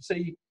yet, but you can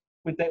see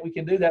we think we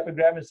can do that by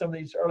grabbing some of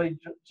these early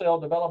cell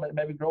development and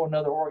maybe grow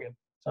another organ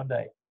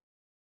someday.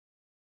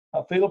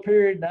 Fetal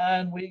period,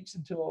 9 weeks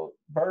until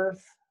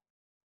birth.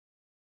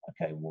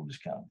 Okay, we'll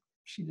just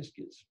she just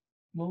gets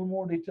a little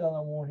more detail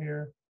on one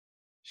here.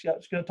 She's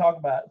going to talk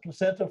about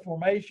placenta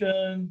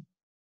formation.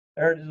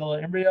 There's a little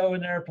embryo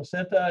in there.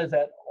 Placenta is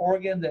that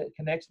organ that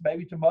connects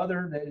baby to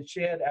mother that is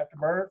shed after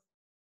birth.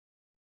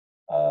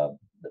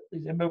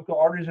 These umbilical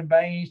arteries and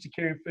veins to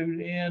carry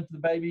food in to the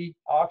baby,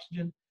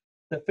 oxygen.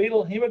 The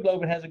fetal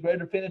hemoglobin has a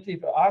greater affinity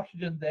for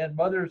oxygen than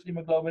mother's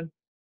hemoglobin.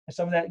 And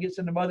some of that gets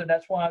into mother. And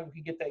that's why we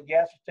can get that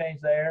gas exchange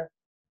there.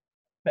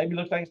 Baby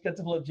looks like it's got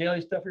some little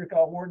jelly stuff here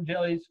called Wharton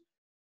jellies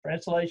for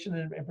insulation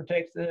and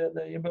protects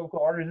the umbilical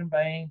arteries and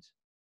veins.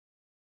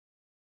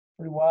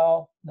 Pretty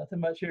wild. Nothing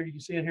much here. You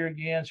can see it here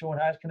again, showing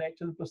how it's connected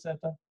to the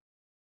placenta.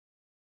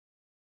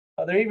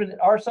 There even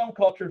are some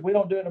cultures, we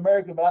don't do it in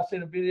America, but I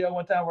seen a video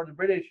one time where the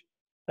British,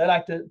 they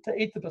like to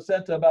eat the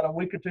placenta about a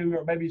week or 2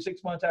 or maybe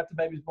 6 months after the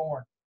baby's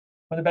born.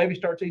 When the baby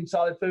starts eating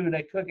solid food, and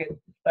they cook it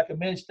like a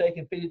minced steak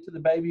and feed it to the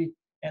baby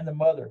and the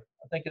mother.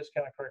 I think that's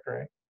kind of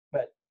correct,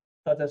 but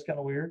I thought that's kind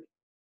of weird.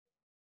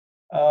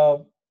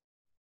 Nothing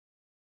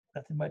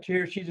much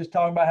here. She's just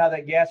talking about how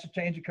that gas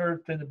exchange occurs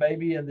between the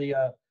baby and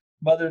the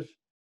mother's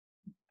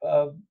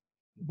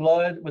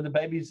blood, with the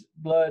baby's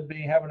blood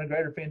having a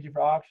greater affinity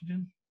for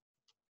oxygen,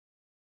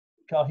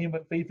 called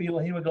fetal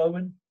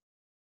hemoglobin.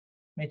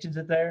 Mentions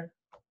it there.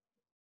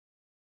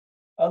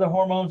 Other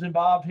hormones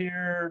involved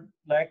here: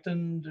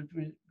 lectin,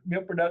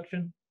 milk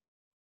production.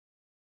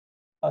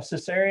 A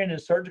cesarean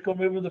is surgical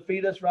removal of the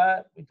fetus,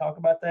 right? We talk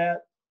about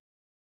that.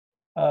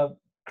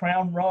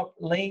 Crown rump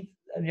length.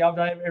 And y'all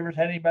ever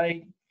had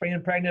anybody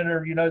friend pregnant,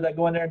 or they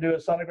go in there and do a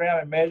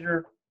sonogram and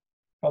measure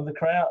from the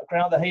crown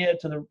of the head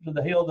to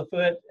the heel of the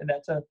foot, and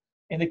that's an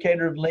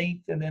indicator of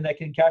length, and then they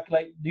can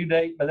calculate due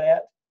date by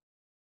that.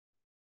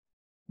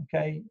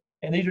 Okay,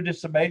 and these are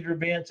just some major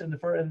events in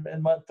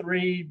month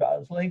 3.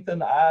 Bowels lengthen,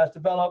 the eyes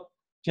develop,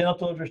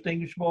 genitals are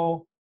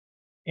distinguishable,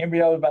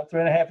 embryo is about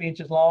 3.5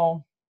 inches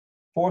long.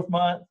 4th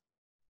month,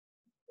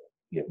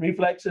 get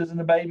reflexes in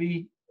the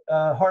baby,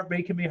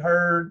 heartbeat can be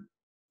heard,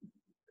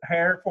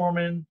 hair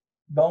forming,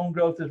 bone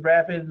growth is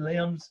rapid,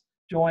 limbs,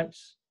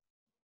 joints.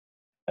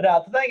 Now,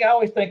 the thing I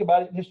always think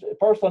about it, just a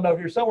personal note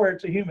here, somewhere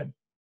it's a human.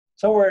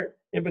 Somewhere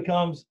it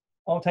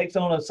takes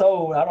on a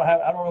soul. I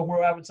don't know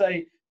where I would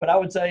say, but I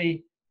would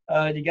say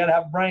you got to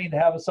have a brain to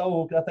have a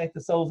soul, because I think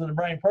the soul's in the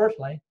brain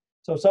personally.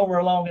 So somewhere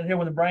along in here,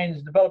 when the brain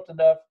is developed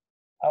enough,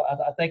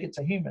 I think it's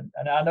a human.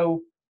 And I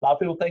know a lot of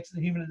people think it's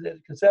a human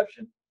at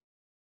conception.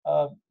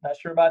 Not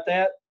sure about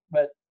that,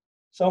 but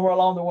somewhere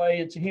along the way,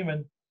 it's a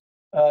human.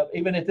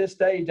 Even at this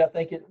stage, I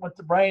think once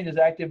the brain is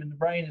active and the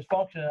brain is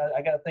functioning,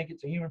 I got to think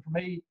it's a human for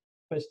me,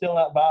 but it's still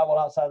not viable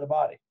outside the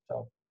body.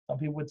 So some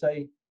people would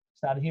say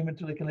it's not a human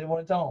until it can live on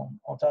its own,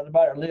 outside the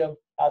body, or live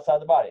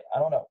outside the body. I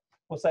don't know.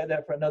 We'll say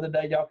that for another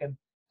day. Y'all can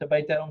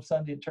debate that on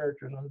Sunday at church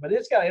or something. But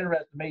it's kind of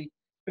interesting to me,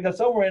 because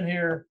somewhere in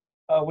here,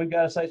 we've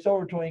got to say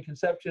somewhere between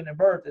conception and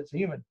birth, it's a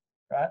human,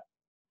 right?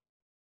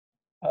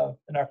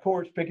 And our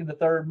courts picking the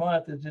third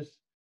month is just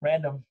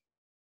random.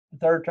 The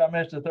third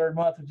trimester, the third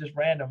month is just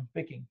random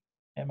picking,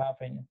 in my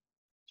opinion.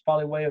 It's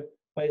probably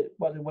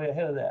way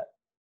ahead of that.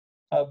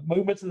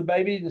 Movements of the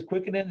baby is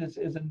quickening is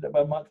in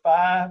about month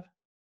 5,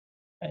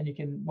 and you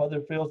can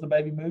mother feels the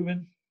baby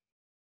moving.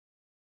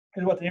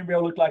 Here's what the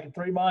embryo looked like in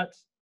 3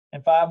 months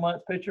and 5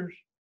 months pictures.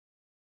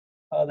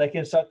 They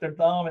can suck their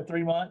thumb at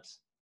 3 months,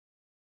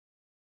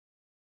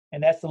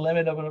 and that's the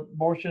limit of an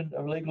abortion,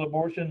 of legal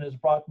abortion, is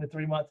approximately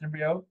 3-month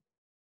embryo.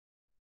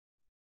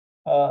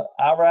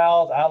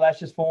 Eyebrows,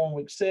 eyelashes form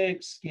week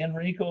 6, skin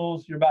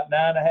wrinkles, you're about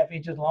 9.5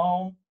 inches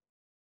long.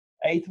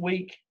 8th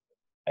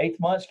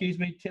month,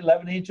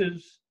 11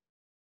 inches.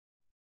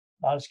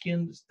 A lot of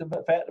skin,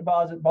 fat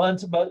deposit,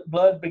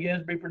 blood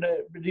begins to be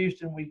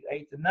produced in week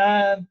 8 to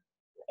 9,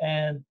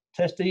 and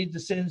testes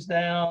descends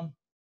down.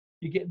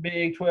 You get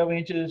big, 12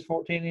 inches,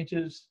 14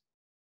 inches.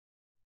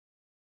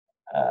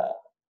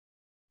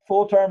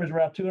 Full term is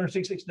around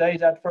 266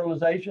 days after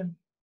fertilization.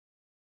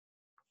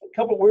 A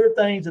couple of weird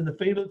things in the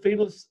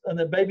fetus and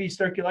the baby's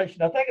circulation.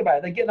 Now think about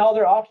it. They're getting all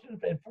their oxygen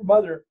from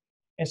mother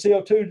and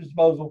CO2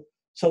 disposal.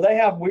 So they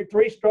have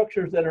 3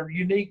 structures that are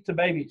unique to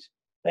babies.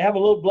 They have a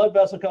little blood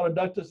vessel called a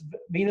ductus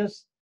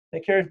venous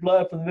that carries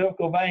blood from the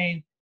umbilical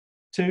vein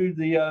to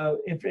the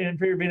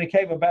inferior vena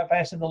cava,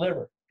 bypassing the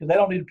liver. Because they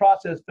don't need to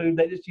process food,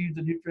 they just use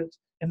the nutrients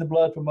in the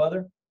blood from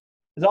mother.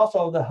 There's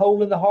also the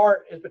hole in the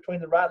heart is between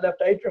the right and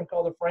left atrium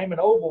called the foramen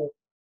oval,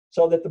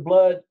 so that the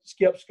blood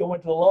skips going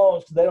to the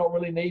lungs, because they don't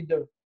really need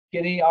to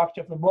get any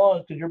oxygen from the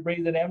lungs, because you're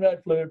breathing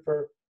amniotic fluid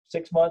for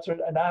 6 months or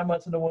 9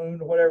 months in the womb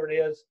or whatever it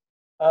is.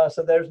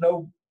 So there's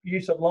no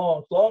use of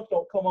lungs. Lungs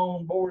don't come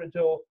on board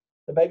until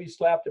the baby's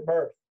slapped at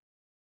birth.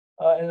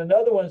 And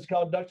another one is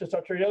called ductus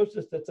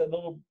arteriosus. That's a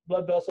little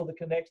blood vessel that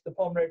connects the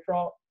pulmonary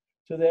trunk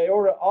to the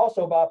aorta,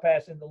 also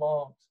bypassing the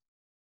lungs.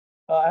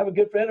 I have a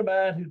good friend of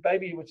mine whose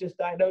baby was just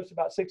diagnosed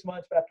about 6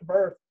 months after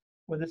birth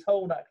with this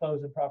hole not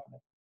closing properly.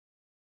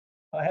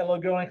 I had a little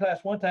girl in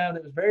class one time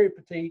that was very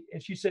petite,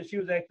 and she said she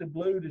was actually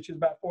blued and she was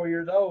about 4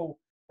 years old.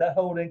 That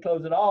hole didn't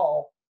close at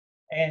all,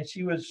 and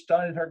she was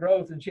stunted her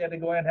growth, and she had to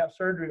go in and have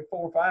surgery at 4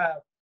 or 5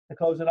 to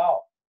close it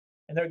off.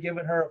 And they're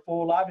giving her a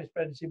full life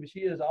expectancy, but she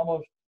is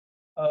almost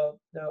a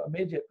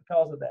midget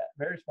because of that.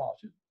 Very small.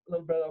 She's a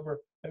little bit over,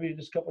 maybe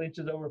just a couple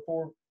inches over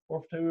 4'2"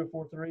 or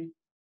 4'3".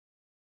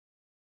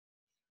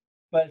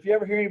 But if you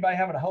ever hear anybody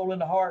having a hole in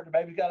the heart, the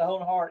baby's got a hole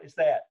in the heart, it's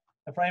that.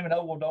 The foramen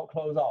oval don't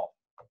close off.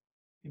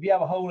 If you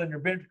have a hole in your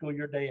ventricle,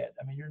 you're dead.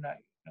 I mean, you're not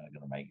going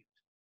to make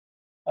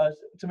it.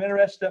 Some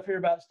interesting stuff here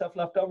about stuff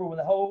left over with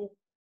the hole.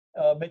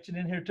 Mentioned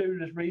in here too,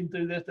 just reading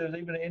through this, there's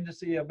even an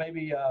indice of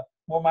maybe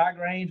more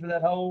migraines with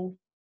that hole,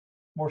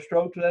 more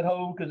strokes with that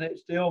hole, because it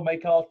still may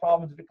cause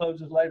problems if it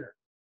closes later.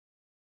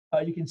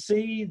 You can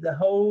see the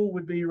hole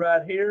would be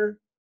right here.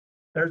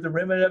 There's the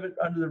remnant of it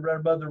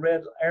above the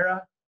red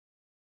area.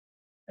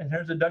 And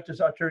here's the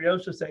ductus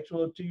arteriosus,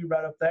 sexual tube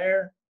right up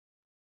there.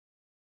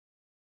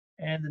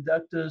 And the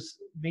ductus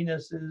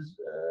venous is,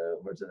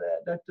 where's it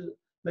at? Ductus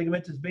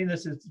ligamentous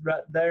venous is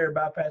right there,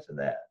 bypassing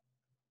that.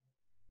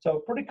 So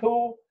pretty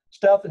cool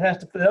stuff that has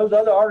to, those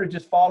other arteries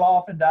just fall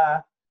off and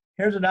die.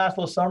 Here's a nice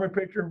little summary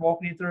picture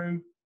walking you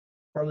through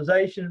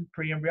fertilization,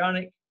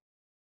 pre-embryonic,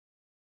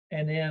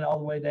 and then all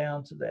the way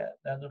down to that,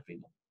 down to the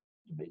fetal,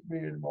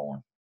 being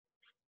born.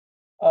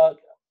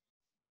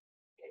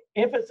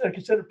 Infants are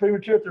considered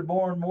premature if they're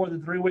born more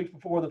than 3 weeks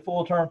before the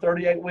full term,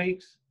 38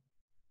 weeks.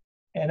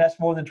 And that's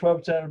more than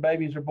 12% of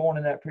babies are born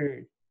in that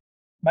period.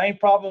 Main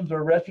problems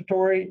are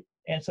respiratory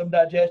and some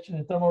digestion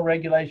and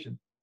thermoregulation.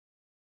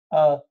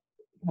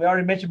 We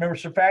already mentioned, remember,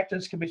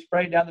 surfactants can be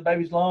sprayed down the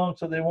baby's lungs,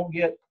 so they don't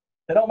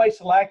make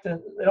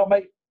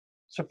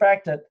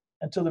surfactant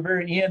until the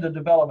very end of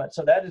development.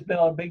 So that has been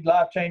a big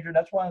life changer.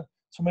 That's why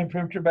so many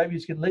premature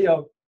babies can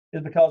live,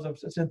 is because of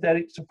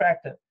synthetic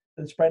surfactant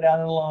that's sprayed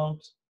down in the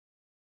lungs.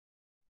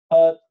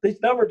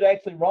 These numbers are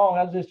actually wrong.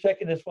 I was just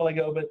checking this while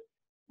ago, but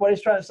what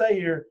he's trying to say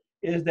here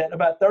is that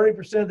about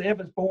 30% of the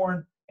infants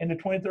born in the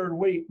 23rd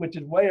week, which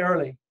is way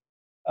early,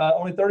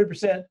 only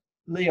 30%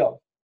 live,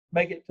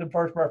 make it to the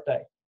first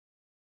birthday.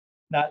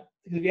 Now,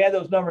 if you add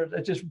those numbers,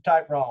 it's just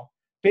typed wrong.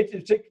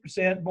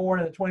 50-60% born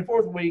in the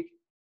 24th week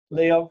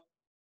live.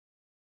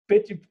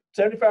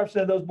 75%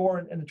 of those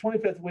born in the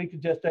 25th week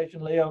of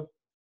gestation live.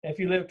 And if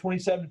you live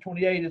 27 to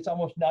 28, it's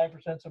almost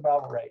 9%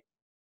 survival rate.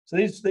 So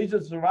these are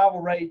the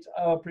survival rates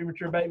of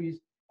premature babies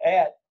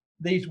at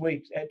these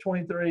weeks, at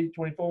 23,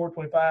 24,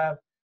 25.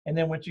 And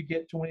then once you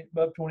get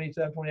above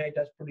 27, 28,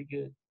 that's pretty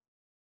good.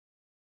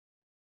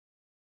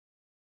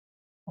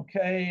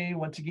 Okay,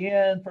 once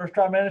again, first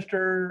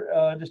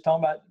trimester, just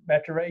talking about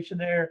maturation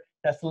there.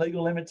 That's the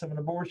legal limits of an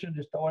abortion,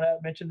 just throwing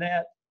out, mention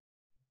that.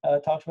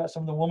 Talks about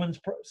some of the woman's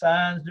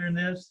signs during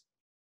this.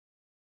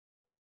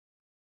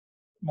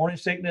 Morning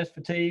sickness,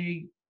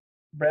 fatigue,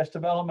 breast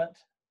development.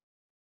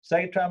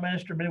 Second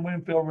trimester, many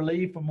women feel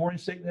relief from morning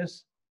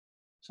sickness.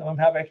 Some of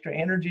them have extra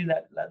energy in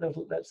that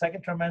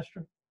second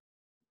trimester.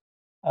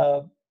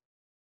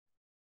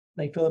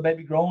 They feel the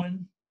baby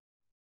growing.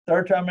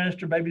 Third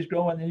trimester, baby's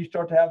growing, then you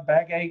start to have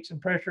backaches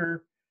and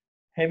pressure,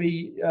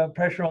 heavy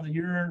pressure on the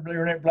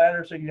urinary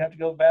bladder, so you have to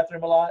go to the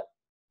bathroom a lot.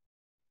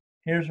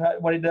 Here's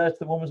what it does to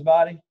the woman's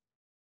body.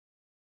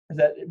 Is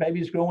that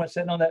baby's growing,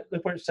 sitting on that,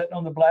 look where it's sitting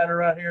on the bladder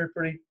right here,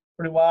 pretty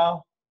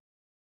wild.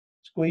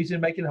 Squeezing,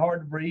 making it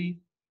hard to breathe.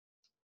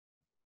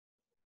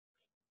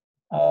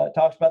 It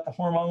talks about the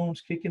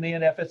hormones kicking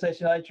in,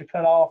 FSH are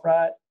cut off,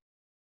 right?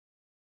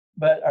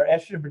 But our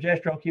estrogen,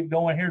 progesterone keep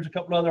going. Here's a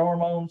couple other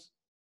hormones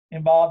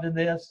involved in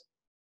this.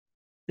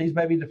 These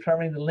may be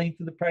determining the length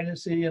of the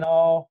pregnancy and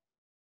all.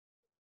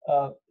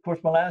 Of course,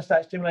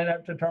 melanocyte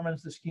stimulator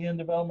determines the skin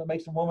development,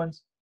 makes the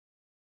woman's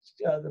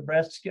the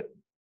breast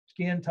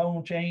skin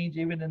tone change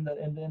even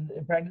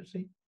in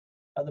pregnancy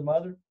of the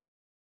mother.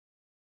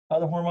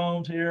 Other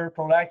hormones here,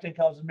 prolactin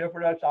causes milk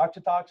production,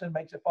 oxytocin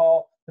makes it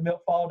the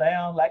milk fall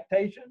down,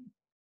 lactation.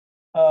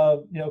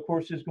 Of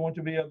course, is going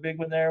to be a big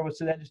one there. We'll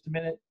see that in just a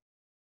minute.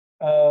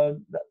 The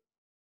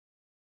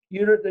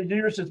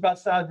uterus is about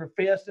the size of your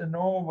fist and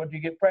normal. When you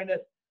get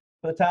pregnant,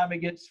 by the time it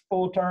gets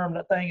full term,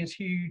 that thing is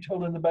huge,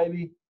 holding the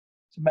baby.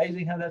 It's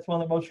amazing how that's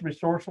one of the most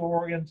resourceful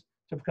organs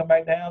to come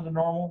back down to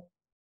normal.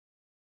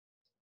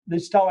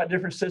 This talk about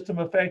different system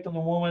effect on the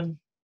woman.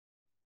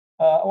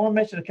 I want to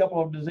mention a couple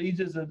of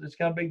diseases. It's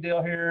kind of a big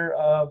deal here.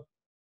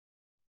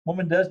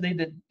 Woman does need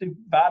to do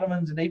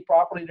vitamins and eat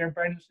properly during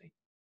pregnancy.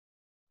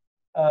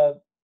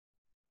 Talking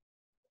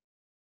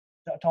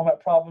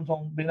about problems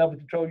on being able to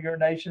control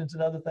urination is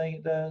another thing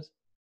it does.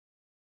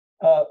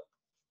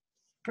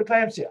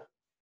 Preeclampsia.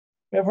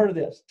 We have heard of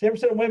this.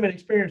 10% of women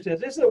experience this.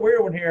 This is a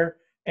weird one here.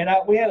 And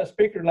we had a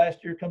speaker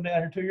last year come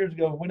down here 2 years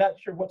ago. We're not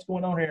sure what's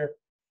going on here.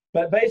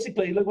 But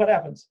basically, look what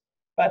happens.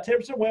 About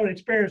 10% of women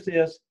experience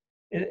this,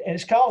 and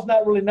its cause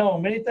not really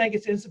known. Many think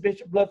it's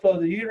insufficient blood flow to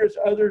the uterus.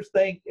 Others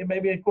think it may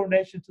be in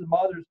coordination to the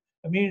mother's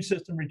immune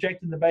system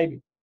rejecting the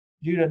baby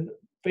due to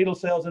fetal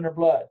cells in her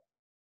blood.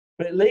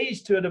 But it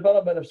leads to a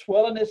development of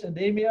swellingness,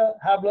 anemia,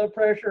 high blood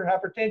pressure,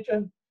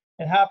 hypertension,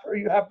 and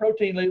high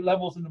protein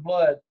levels in the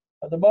blood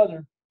of the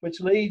mother, which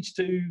leads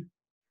to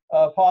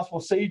possible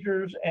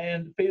seizures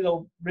and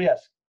fetal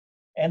risk.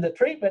 And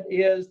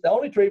the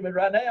only treatment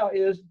right now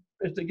is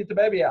to get the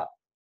baby out.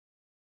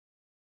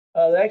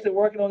 They're actually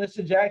working on this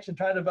in Jackson,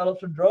 trying to develop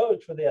some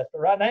drugs for this.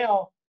 But right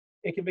now,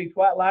 it can be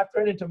quite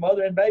life-threatening to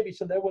mother and baby,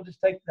 so they will just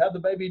have the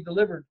baby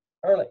delivered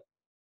early.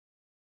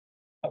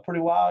 Pretty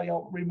wild.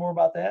 You'll read more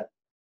about that.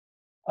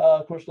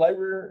 Of course,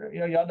 labor,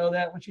 y'all know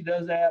that when she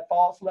does that,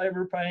 false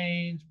labor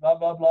pains, blah,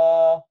 blah,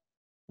 blah.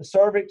 The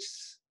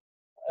cervix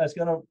is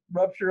going to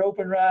rupture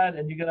open, right?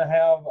 And you're going to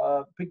have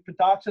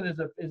Pitocin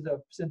is a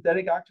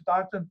synthetic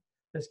oxytocin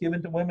that's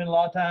given to women a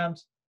lot of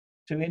times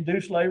to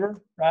induce labor,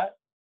 right?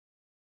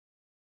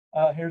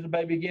 Here's a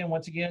baby again.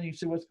 Once again, you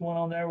see what's going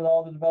on there with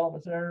all the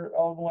developments there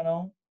all going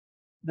on.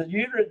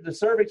 The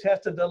cervix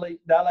has to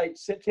dilate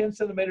 10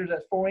 centimeters,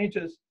 that's 4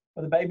 inches,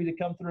 for the baby to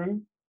come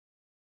through.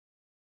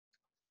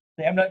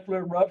 The amniotic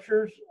fluid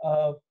ruptures,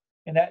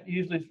 and that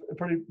usually is a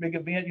pretty big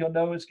event. You'll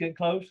know it's getting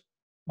close.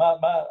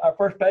 Our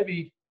first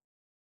baby,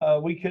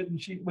 we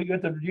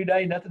went to the due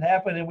date, nothing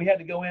happened, and we had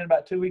to go in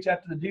about 2 weeks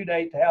after the due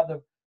date to have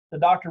the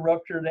doctor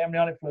rupture the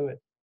amniotic fluid,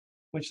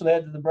 which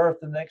led to the birth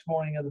the next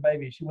morning of the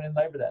baby. She went in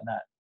labor that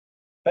night.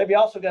 Baby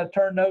also got to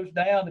turn nose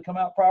down to come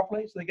out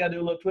properly, so they got to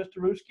do a little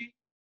twist-a-rooski.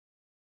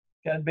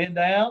 Got to bend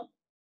down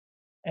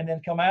and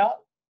then come out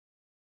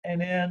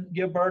and then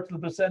give birth to the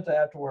placenta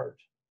afterwards.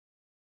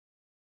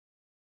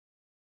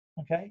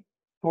 Okay.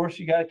 Of course,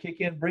 you got to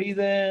kick in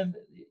breathing,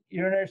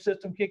 urinary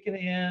system kicking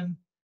in,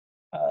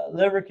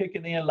 liver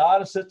kicking in. A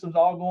lot of systems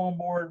all go on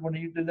board when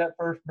you do that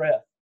first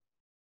breath.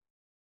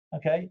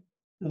 Okay.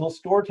 The little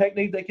score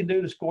technique they can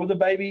do to score the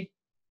baby.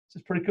 It's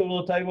a pretty cool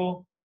little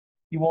table.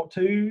 You want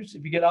twos.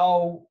 If you get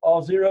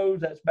all zeros,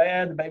 that's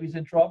bad. The baby's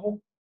in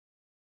trouble.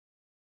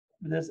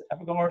 This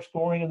Apgar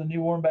scoring of the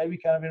newborn baby,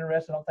 kind of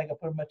interesting. I don't think I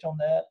put much on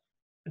that,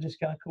 but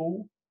just kind of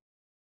cool.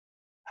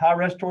 High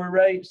respiratory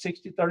rate,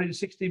 30 to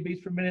 60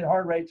 beats per minute.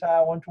 Heart rate's high,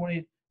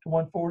 120 to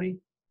 140.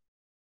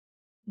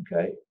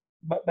 Okay,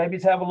 but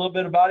babies have a little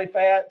bit of body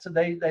fat, so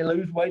they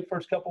lose weight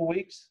first couple of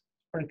weeks.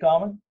 Pretty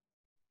common.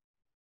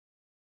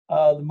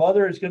 The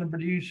mother is going to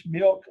produce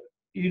milk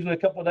usually a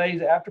couple of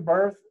days after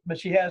birth, but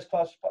she has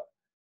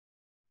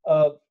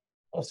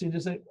let's see,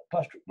 if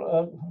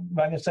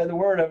I can say the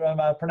word,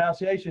 my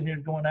pronunciation here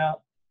is going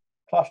out.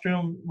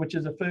 Colostrum, which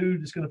is a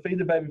food that's going to feed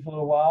the baby for a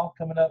little while,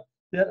 coming up.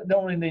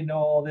 Don't really need to know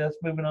all this.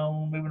 Moving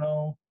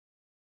on.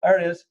 There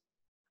it is.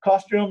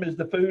 Colostrum is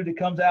the food that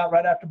comes out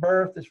right after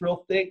birth. It's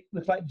real thick,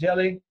 looks like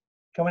jelly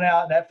coming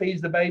out, and that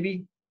feeds the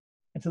baby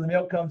until the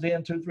milk comes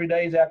in 2 or 3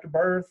 days after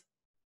birth.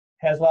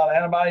 Has a lot of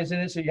antibodies in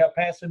it, so you have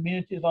passive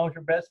immunity as long as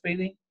you're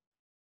breastfeeding.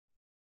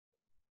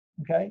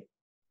 Okay.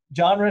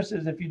 Jaundice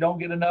is if you don't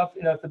get enough,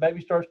 if the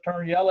baby starts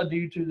turning yellow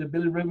due to the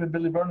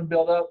bilirubin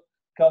buildup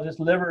because its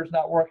liver is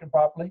not working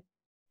properly.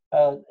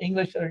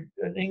 English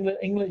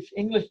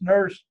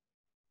nurse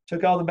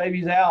took all the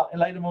babies out and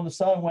laid them on the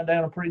sun one day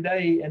on a pretty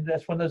day, and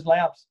that's when those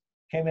lamps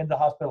came into the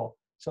hospital.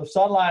 So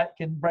sunlight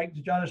can break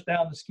the jaundice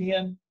down the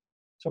skin.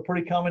 So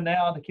pretty common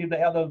now to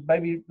have those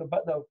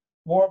the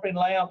warming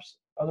lamps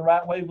are the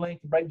right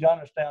wavelength to break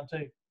genres down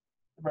too,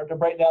 to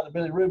break down the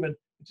bilirubin,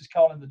 which is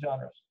called in the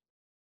genres.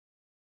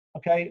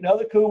 Okay,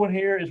 another cool one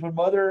here is when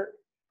mother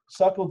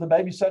suckles, the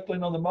baby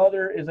suckling on the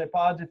mother is a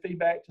positive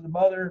feedback to the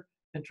mother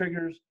that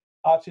triggers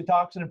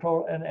oxytocin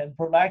and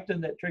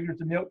prolactin that triggers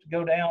the milk to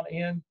go down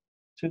in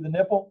to the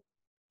nipple.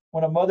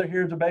 When a mother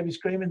hears a baby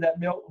screaming, that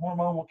milk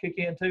hormone will kick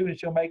in too, and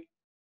she'll make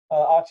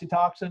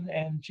oxytocin,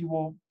 and she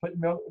will put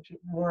milk in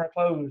her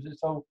clothes.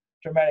 It's so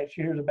dramatic.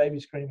 She hears a baby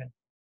screaming.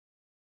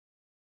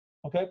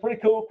 Okay, pretty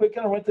cool. Quick,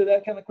 kind of went through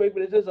that kind of quick,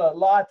 but there's a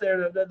lot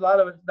there. A lot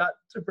of it's not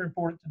super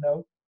important to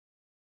know.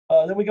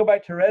 Then we go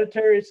back to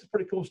hereditary. It's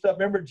pretty cool stuff.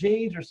 Remember,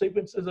 genes are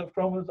sequences of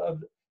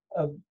chromosomes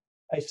of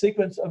a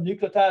sequence of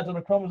nucleotides on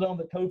a chromosome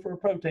that code for a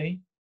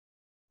protein.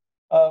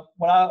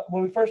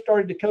 When we first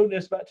started decoding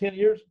this about 20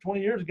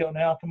 years ago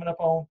now, coming up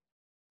on,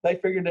 they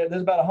figured that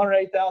there's about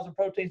 108,000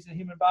 proteins in the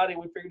human body.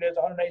 We figured there's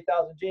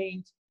 108,000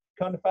 genes.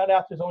 Come to find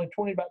out, there's only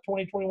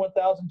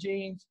 21,000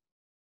 genes.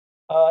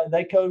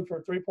 They code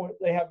for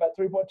they have about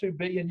 3.2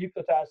 billion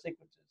nucleotide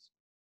sequences.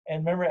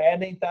 And remember,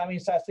 adenine,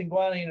 thymine, cytosine,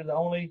 guanine are the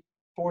only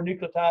 4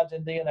 nucleotides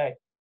in DNA.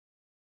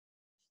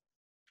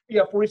 You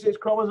have 46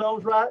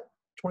 chromosomes, right?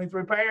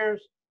 23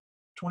 pairs,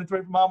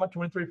 23 from mama,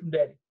 23 from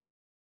daddy.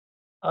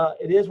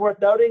 It is worth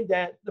noting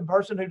that the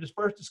person who just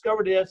first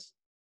discovered this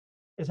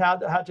is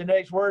how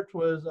genetics worked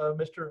was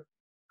Mr.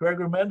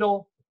 Gregory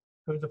Mendel,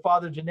 who's the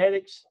father of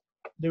genetics,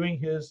 doing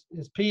his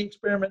pea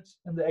experiments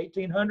in the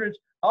 1800s,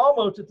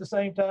 almost at the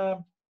same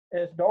time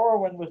as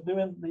Darwin was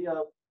doing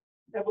the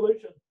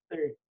evolution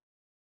theory.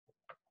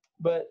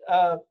 But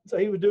so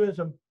he was doing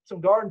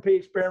some garden pea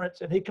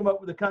experiments, and he came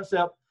up with the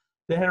concept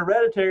that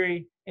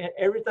hereditary and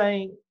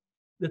everything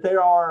that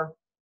there are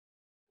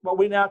what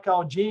we now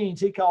call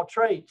genes, he called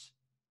traits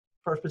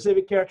for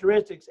specific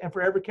characteristics. And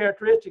for every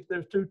characteristic,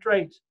 there's 2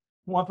 traits,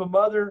 one from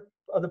mother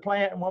of the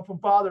plant and one from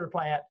father of the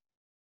plant,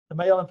 the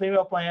male and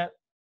female plant.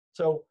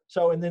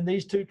 And then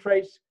these 2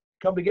 traits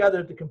come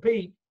together to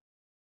compete.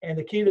 And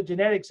the key to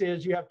genetics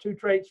is you have 2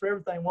 traits for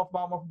everything, one from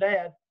mom, one from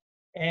dad.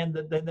 And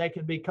then they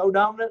can be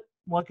co-dominant.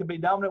 One can be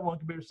dominant, one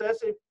can be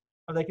recessive,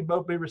 or they can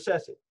both be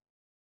recessive.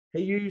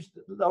 He used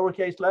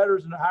lowercase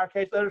letters and higher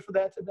case letters for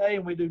that today,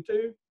 and we do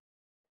too.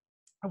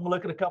 And we'll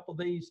look at a couple of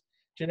these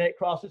genetic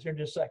crosses here in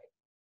just a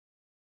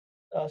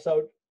second.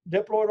 So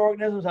diploid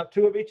organisms have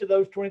 2 of each of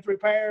those 23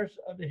 pairs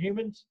of the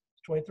humans.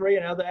 It's 23,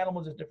 and other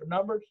animals is different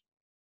numbers.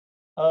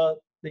 The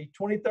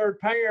 23rd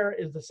pair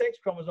is the sex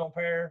chromosome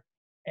pair,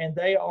 and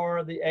they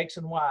are the X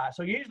and Y.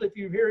 So usually if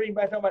you hear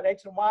anybody talking about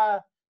X and Y,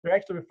 they're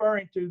actually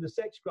referring to the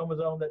sex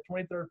chromosome, that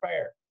 23rd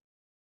pair.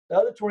 The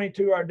other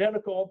 22 are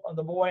identical on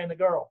the boy and the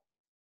girl.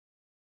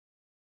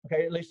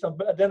 Okay, at least some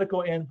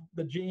identical in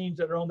the genes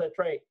that are on that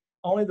trait.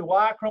 Only the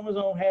Y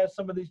chromosome has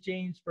some of these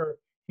genes for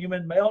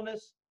human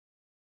maleness,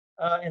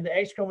 and the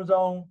X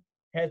chromosome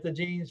has the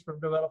genes for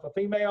develop a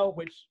female,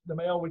 which the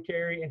male would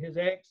carry in his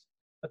X,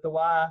 but the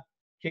Y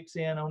kicks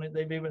in on it.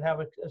 They even have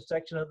a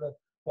section of the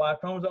Y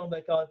chromosome.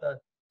 They call it the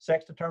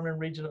sex-determined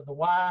region of the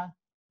Y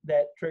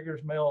that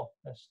triggers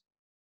maleness.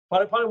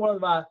 Probably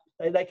one of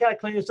they kind of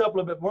clean this up a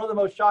little bit. One of the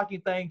most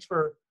shocking things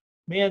for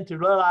men to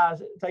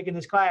realize taking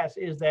this class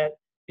is that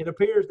it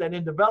appears that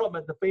in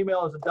development, the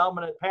female is the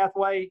dominant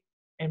pathway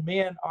and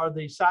men are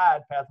the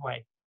side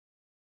pathway.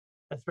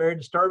 That's very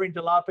disturbing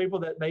to a lot of people.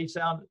 That may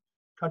sound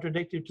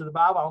contradictory to the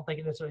Bible. I don't think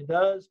it necessarily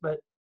does, but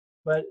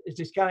it's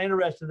just kind of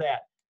interesting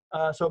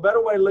that. So a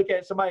better way to look at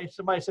it, somebody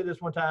said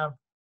this one time,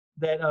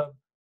 that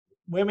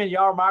women,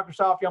 y'all are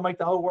Microsoft, y'all make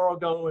the whole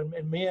world go,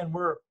 and men,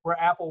 we're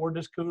Apple, we're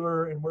just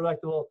cooler, and we're like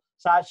the little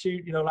side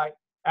shoot, like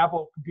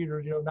Apple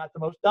computers, not the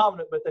most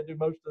dominant, but they do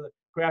most of the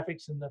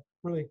graphics and the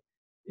really,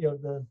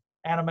 the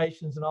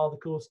animations and all the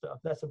cool stuff.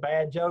 That's a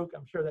bad joke.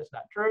 I'm sure that's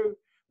not true,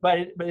 but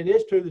it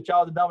is true that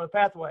y'all are the dominant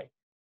pathway.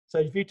 So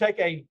if you take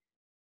a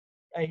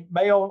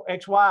male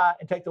XY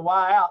and take the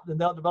Y out, then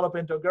they'll develop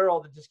into a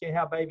girl that just can't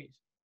have babies.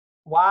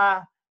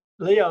 YO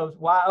Leos,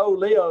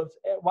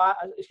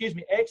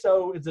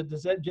 XO is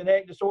a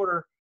genetic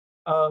disorder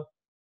for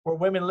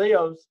women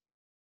Leos.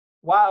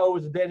 YO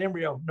is a dead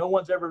embryo. No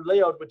one's ever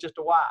Leo'd with just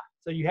a Y.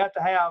 So you have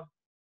to have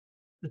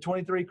the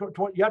 23,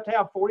 you have to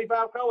have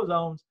 45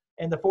 chromosomes,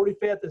 and the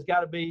 45th has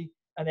got to be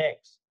an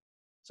X.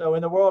 So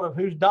in the world of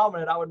who's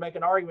dominant, I would make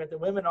an argument that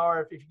women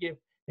are,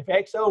 if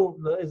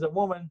XO is a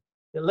woman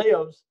that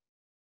lives,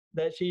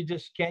 that she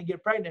just can't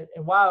get pregnant,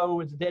 and YO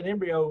is a dead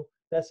embryo,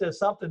 that says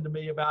something to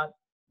me about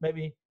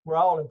maybe we're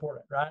all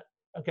important, right?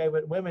 Okay,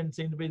 but women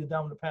seem to be the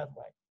dominant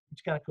pathway, which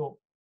is kind of cool.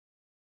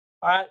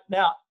 All right,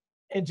 now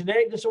in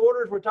genetic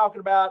disorders, we're talking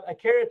about a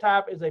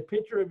karyotype is a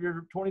picture of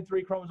your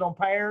 23 chromosome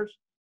pairs.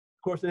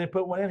 Of course, they didn't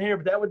put one in here,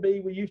 but that would be,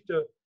 we used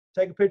to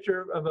take a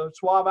picture of a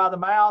swab out of the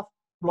mouth,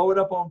 blow it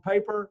up on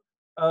paper,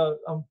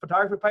 on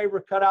photography paper,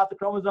 cut out the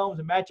chromosomes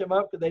and match them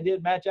up, because they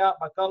did match out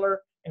by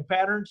color and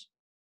patterns,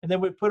 and then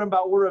we put them by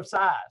order of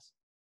size.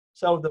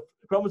 So the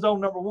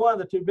chromosome number 1,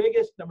 the 2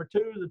 biggest, number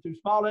 2, the 2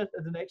 smallest,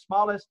 and the next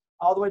smallest,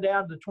 all the way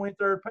down to the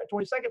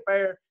 22nd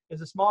pair is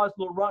the smallest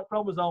little runt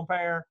chromosome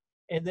pair,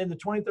 and then the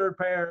 23rd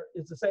pair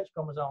is the sex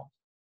chromosome.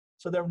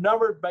 So they're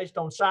numbered based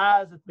on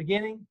size at the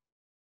beginning.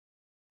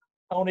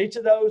 On each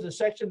of those, a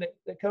section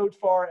that codes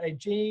for a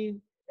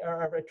gene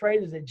or a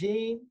trait is a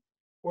gene.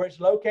 Where it's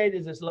located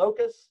is its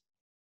locus.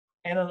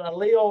 And an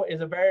allele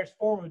is a various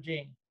form of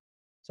gene.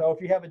 So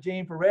if you have a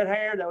gene for red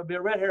hair, that would be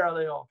a red hair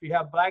allele. If you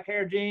have black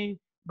hair gene,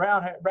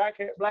 brown hair, black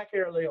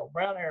hair allele,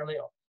 brown hair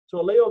allele. So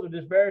alleles are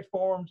just various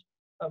forms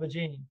of a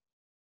gene,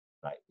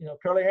 like, you know,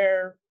 curly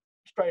hair,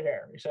 straight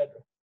hair, etc.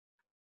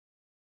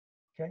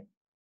 Okay.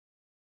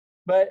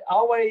 But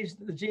always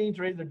the genes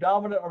are either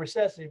dominant or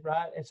recessive,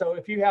 right? And so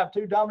if you have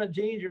two dominant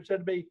genes, you're said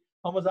to be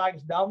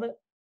homozygous dominant.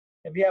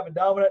 If you have a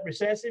dominant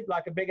recessive,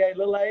 like a big A,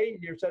 little a,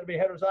 you're said to be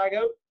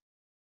heterozygote.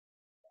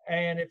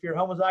 And if you're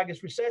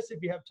homozygous recessive,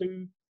 you have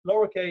two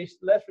lowercase,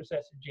 less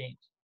recessive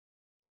genes.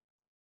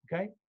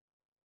 Okay?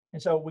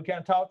 And so we kind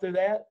of talked through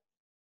that.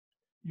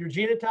 Your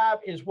genotype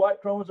is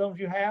what chromosomes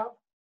you have.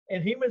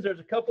 In humans, there's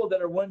a couple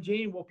that are one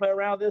gene. We'll play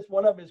around with this.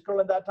 One of them is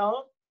curling thy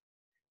tongue.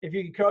 If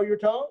you can curl your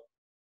tongue,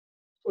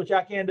 which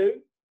I can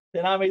do,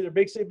 then I'm either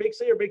big C, or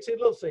big C,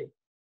 little c.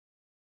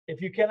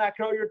 If you cannot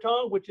curl your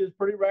tongue, which is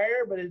pretty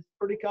rare, but it's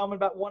pretty common,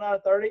 about 1 out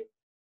of 30,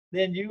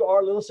 then you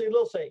are little c,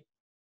 little c.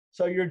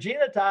 So your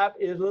genotype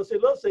is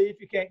little c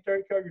if you can't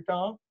curl your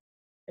tongue.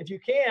 If you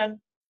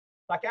can,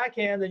 like I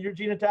can, then your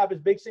genotype is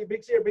big C, or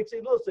big C,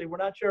 little c. We're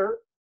not sure.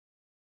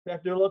 We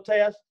have to do a little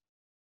test.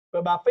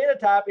 But my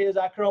phenotype is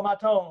I curl my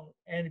tongue.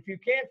 And if you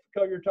can't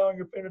curl your tongue,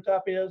 your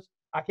phenotype is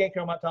I can't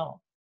curl my tongue.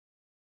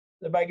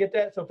 Everybody get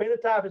that? So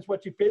phenotype is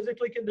what you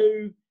physically can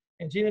do,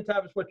 and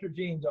genotype is what your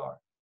genes are.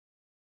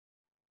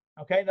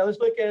 Okay, now let's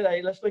look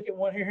at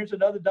one here. Here's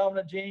another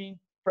dominant gene,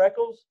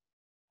 freckles.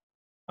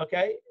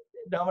 Okay,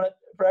 dominant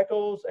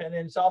freckles, and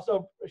then it's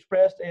also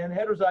expressed in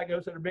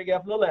heterozygotes that are big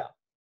F, little f.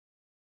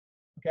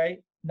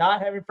 Okay,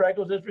 not having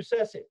freckles is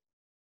recessive.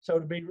 So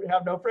to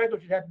have no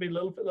freckles, you'd have to be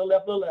little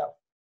f, little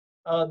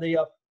f.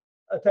 The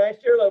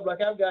attached earlobe,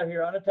 like I've got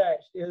here,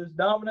 unattached, is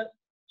dominant.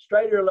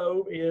 Straight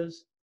earlobe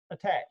is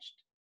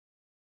attached.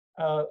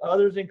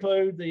 Others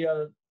include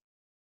the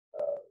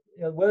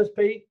Willis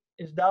peak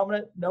is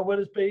dominant. No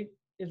Willis peak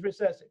is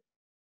recessive.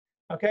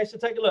 Okay, so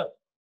take a look.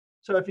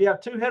 So if you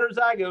have two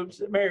heterozygotes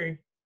that marry,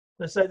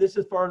 let's say this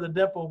is for the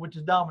dimple, which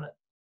is dominant.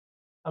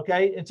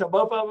 Okay, and so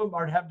both of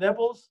them have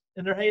dimples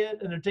in their head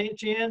and their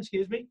chin,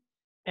 excuse me,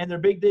 and their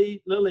big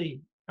D, little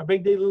e, or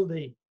big D, little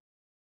d.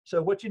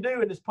 So what you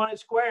do in this Punnett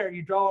square,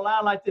 you draw a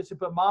line like this and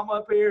put mama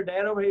up here,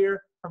 dad over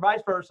here, or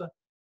vice versa,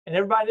 and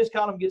everybody in this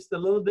column gets the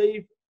little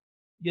d,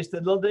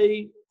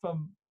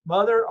 from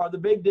mother, or the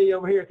big D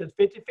over here, because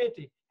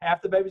 50-50.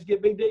 Half the babies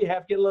get big D,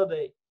 half get little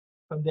d.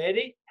 From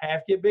daddy,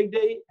 half get big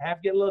D,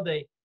 half get little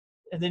d.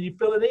 And then you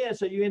fill it in,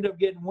 so you end up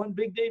getting one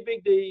big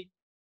D,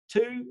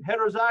 two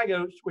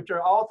heterozygotes, which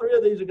are all three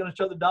of these are going to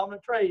show the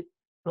dominant trait,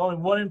 but only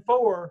 1 in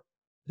 4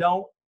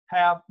 don't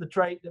have the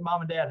trait that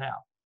mom and dad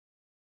have.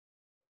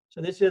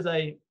 So this is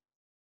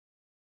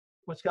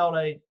what's called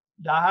a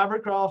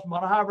dihybrid cross,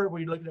 monohybrid,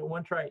 where you're looking at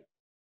one trait.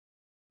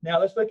 Now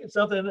let's look at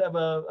something of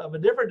a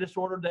different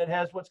disorder that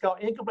has what's called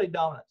incomplete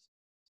dominance.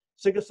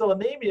 Sickle cell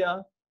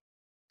anemia.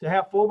 To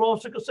have full-blown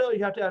sickle cell,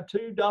 you have to have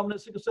two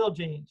dominant sickle cell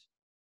genes,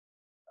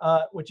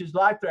 which is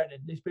life-threatening.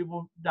 These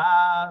people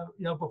die,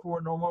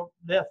 before normal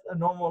death, a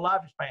normal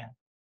lifespan.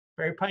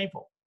 Very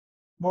painful.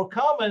 More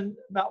common,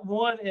 about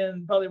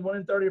probably 1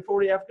 in 30 or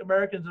 40 African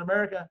Americans in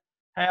America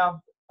have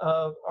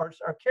are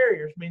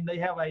carriers. I mean,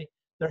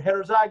 they're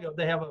heterozygote.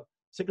 They have a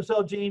sickle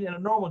cell gene and a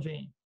normal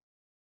gene.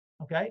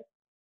 Okay.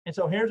 And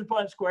so here's a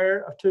Punnett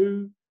square of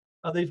two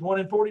of these 1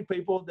 in 40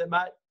 people that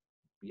might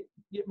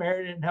get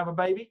married and have a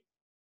baby.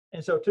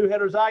 And so two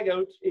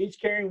heterozygotes,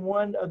 each carrying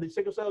one of the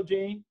sickle cell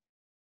gene,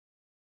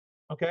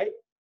 okay,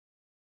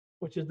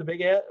 which is the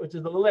big S, which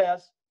is the little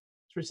s,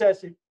 it's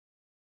recessive.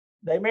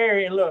 They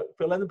marry, and look,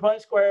 fill in the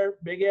Punnett square,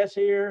 big S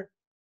here,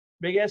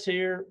 big S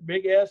here,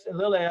 big S and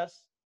little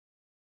s.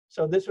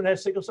 So this one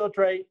has sickle cell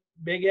trait,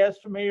 big S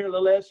from here,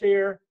 little s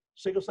here,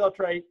 sickle cell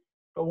trait.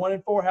 But 1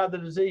 in 4 have the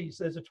disease.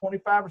 So there's a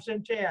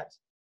 25% chance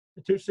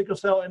the two sickle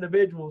cell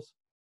individuals,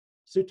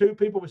 so two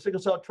people with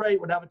sickle cell trait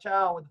would have a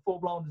child with a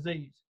full-blown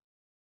disease.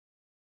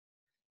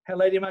 Had a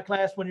lady in my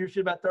class 1 year, she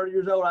was about 30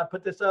 years old. I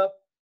put this up.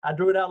 I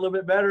drew it out a little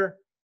bit better,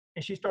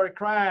 and she started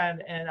crying.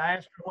 And I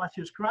asked her why she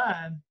was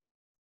crying,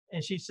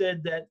 and she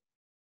said that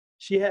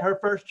she had her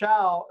first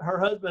child. Her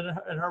husband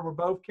and her were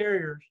both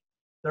carriers.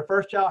 Their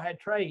first child had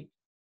trait,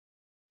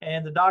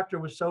 and the doctor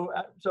was so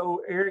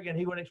arrogant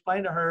he wouldn't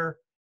explain to her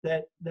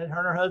that her and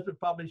her husband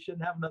probably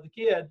shouldn't have another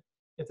kid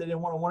if they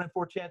didn't want a 1 in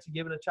 4 chance of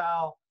giving a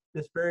child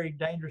this very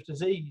dangerous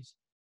disease.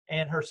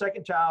 And her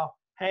second child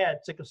had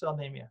sickle cell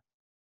anemia.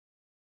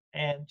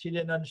 And she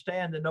didn't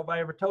understand that nobody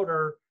ever told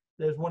her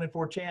there's 1 in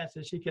 4 chance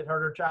that she could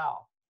hurt her child,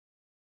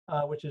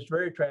 which is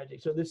very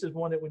tragic. So this is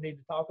one that we need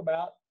to talk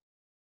about.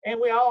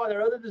 And there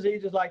are other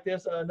diseases like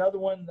this. Another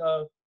one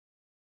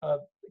that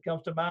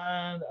comes to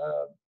mind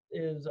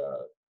is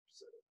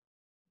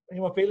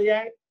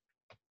hemophiliac.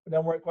 It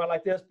doesn't work quite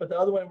like this, but the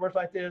other one that works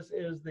like this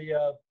is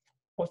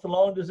what's the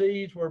lung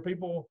disease, where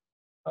people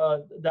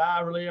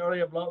die really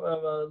early of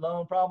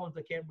lung problems.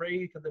 They can't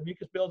breathe because the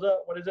mucus builds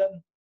up. What is that?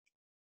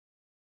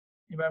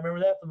 Anybody remember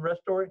that from the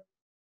rest story?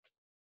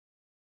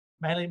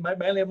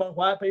 Mainly among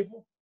white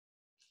people.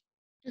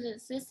 Is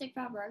it cystic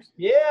fibrosis?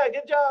 Yeah,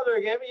 good job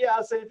there, Gabby. Yeah,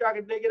 I'll see if I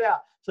can dig it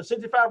out. So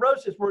cystic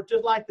fibrosis works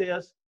just like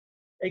this,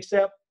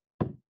 except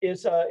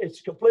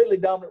it's completely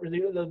dominant.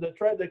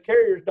 The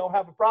carriers don't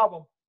have a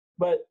problem,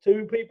 but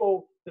 2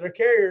 people that are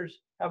carriers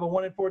have a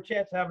 1 in 4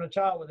 chance of having a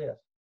child with this.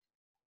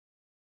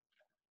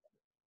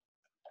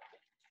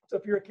 So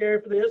if you're a carrier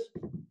for this,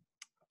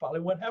 probably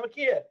wouldn't have a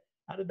kid.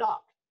 I'd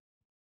adopt,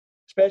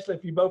 especially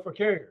if you both are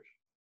carriers.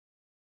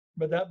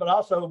 But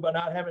also by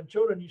not having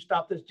children, you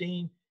stop this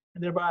gene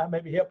and thereby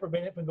maybe help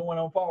prevent it from going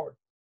on forward,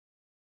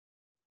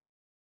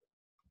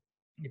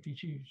 if you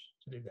choose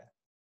to do that.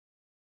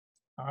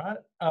 All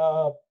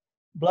right.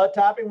 Blood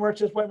typing works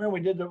this way. Remember,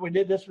 we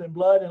did this in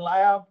blood in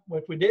lab,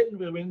 which we didn't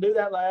do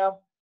that lab.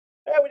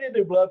 Yeah, we did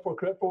do blood for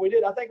we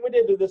did. I think we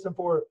did do this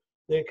before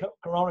the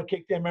corona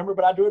kicked in. Remember,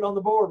 but I drew it on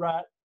the board,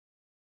 right?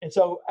 And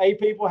so A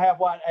people have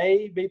what?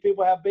 A, B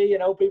people have B,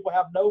 and O people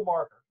have no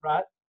marker,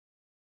 right?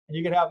 And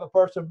you can have a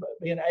person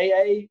being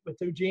AA with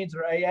 2 genes that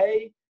are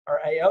AA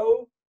or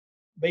AO.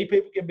 B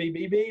people can be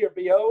BB or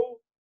BO,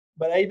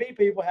 but AB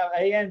people have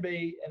A and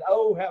B, and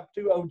O have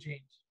 2 O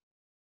genes.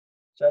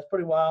 So that's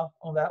pretty wild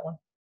on that one.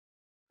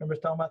 Remember us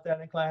talking about that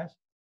in class?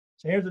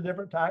 So here's the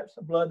different types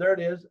of blood. There it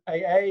is.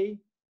 AA,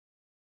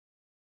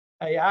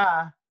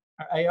 AI,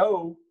 or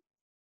AO,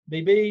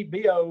 BB,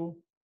 BO,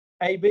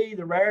 AB,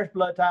 the rarest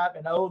blood type,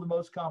 and O, the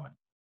most common.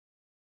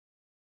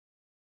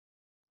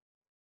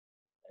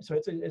 So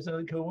it's a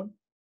really cool one.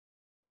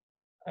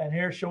 And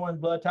here's showing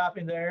blood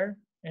typing there.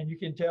 And you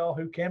can tell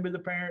who can be the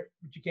parent,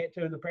 but you can't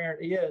tell who the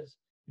parent is,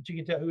 but you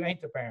can tell who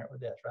ain't the parent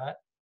with this, right?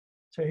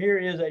 So here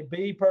is a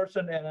B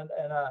person and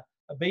a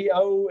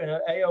BO and an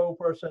AO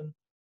person.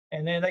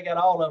 And then they got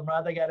all of them,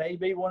 right? They got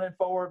AB 1 in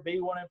 4, B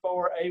 1 in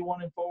 4, A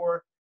 1 in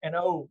 4, and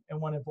O and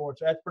 1 in 4.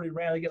 So that's pretty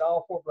rare. They get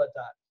all 4 blood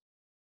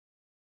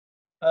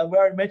types. We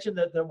already mentioned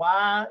that the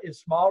Y is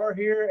smaller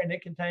here, and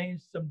it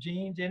contains some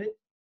genes in it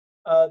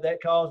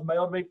that cause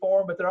male to be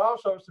formed. But there are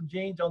also some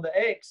genes on the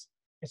X.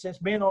 And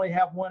since men only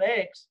have 1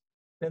 X,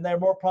 then they're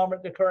more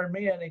prominent to occur in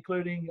men,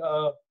 including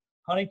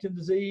Huntington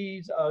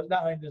disease,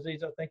 not Huntington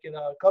disease, I'm thinking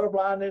color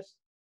blindness,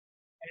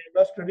 and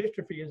muscular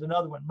dystrophy is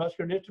another one.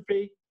 Muscular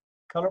dystrophy,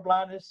 color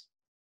blindness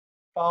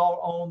fall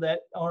on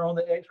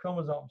the X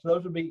chromosome. So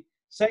those would be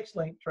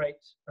sex-linked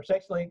traits or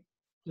sex-linked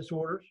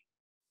disorders.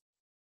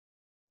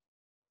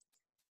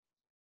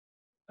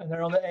 And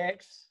they're on the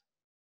X.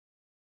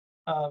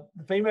 The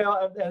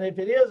female, and if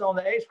it is on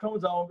the X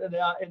chromosome,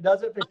 it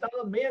doesn't. It's not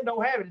on men.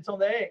 Don't have it. It's on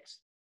the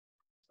X.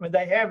 When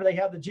they have it, they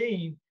have the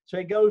gene. So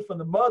it goes from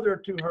the mother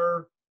to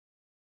her.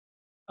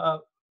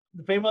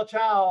 The female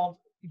child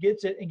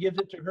gets it and gives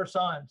it to her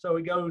son. So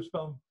it goes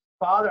from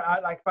father.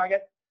 Like if I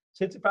get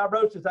cystic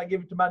fibrosis, I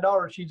give it to my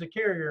daughter. She's a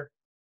carrier,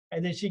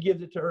 and then she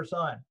gives it to her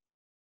son.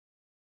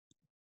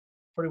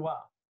 Pretty wild.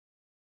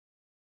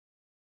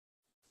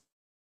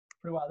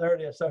 Pretty wild. There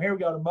it is. So here we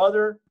go. The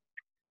mother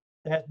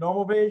that has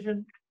normal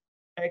vision,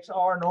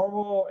 XR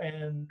normal,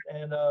 and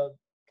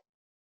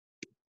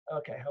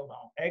okay, hold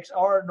on.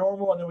 XR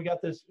normal, and then we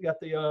got this. We got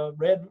the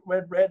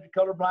red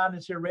color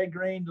blindness here. Red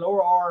green.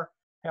 Lower R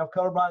have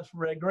color blindness for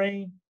red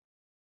green.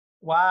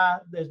 Y,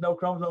 there's no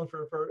chromosomes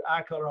for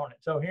eye color on it.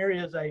 So here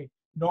is a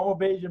normal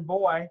vision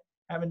boy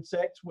having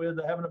sex with,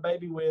 having a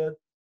baby with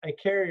a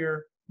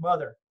carrier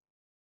mother.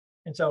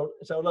 And so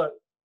look,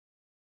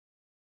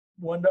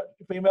 1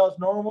 female is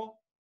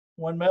normal,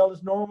 1 male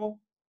is normal,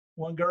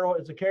 1 girl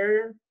is a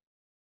carrier,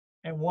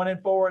 and 1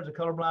 in 4 is a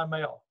colorblind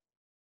male.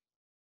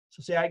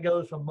 So see how it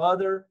goes from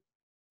mother,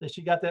 that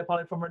she got that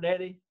probably from her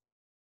daddy,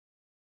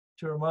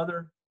 to her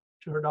mother,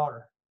 to her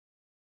daughter,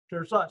 to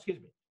her son, excuse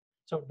me.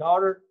 So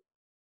daughter,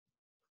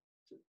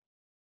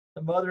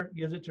 the mother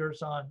gives it to her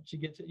son. She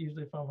gets it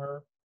usually from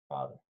her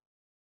father.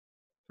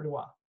 Pretty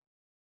wild.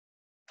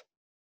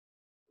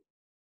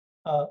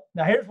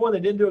 Now here's one they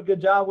didn't do a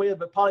good job with,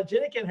 but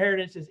polygenic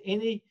inheritance is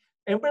any,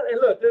 and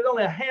look, there's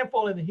only a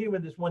handful in the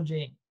human, this 1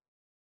 gene.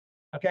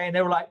 Okay, and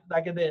they were like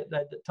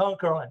the tongue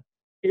curling,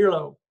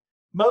 earlobe.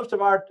 Most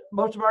of our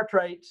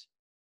traits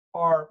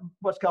are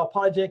what's called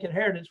polygenic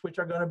inheritance, which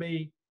are going to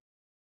be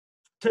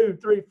 2,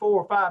 3,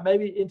 4, 5,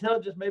 maybe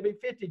intelligence, maybe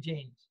 50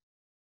 genes.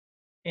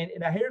 And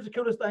now here's the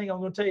coolest thing I'm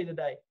going to tell you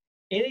today.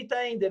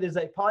 Anything that is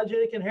a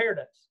polygenic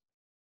inheritance,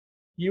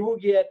 you will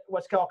get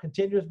what's called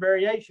continuous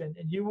variation,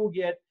 and you will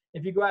get,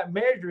 if you go out and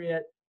measure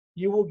it,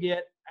 you will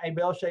get a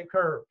bell-shaped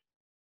curve.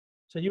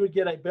 So you would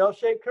get a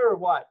bell-shaped curve,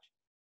 watch,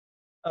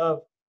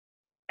 of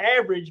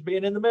average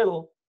being in the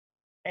middle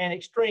and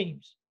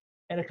extremes.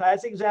 And a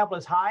classic example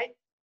is height.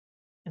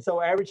 And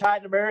so average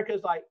height in America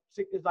is like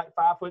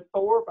 5'4",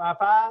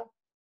 5'5".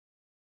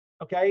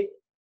 Okay,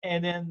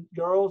 and then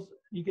girls,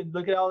 you can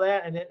look at all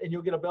that, and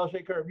you'll get a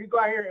bell-shaped curve. You go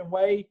out here and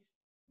weigh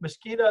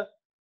mosquito,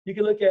 you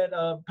can look at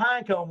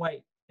pine cone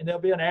weight, and there'll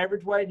be an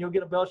average weight, and you'll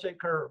get a bell-shaped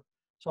curve.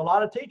 So a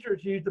lot of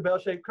teachers use the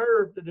bell-shaped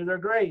curve to do their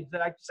grades.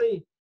 That I can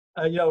see,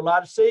 a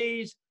lot of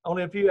C's,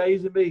 only a few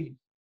A's and B's.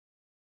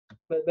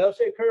 But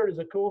bell-shaped curve is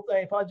a cool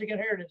thing. Polygenic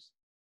inheritance.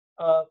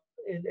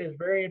 is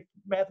very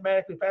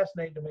mathematically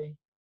fascinating to me.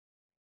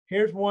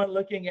 Here's one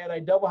looking at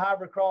a double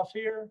hybrid cross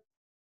here,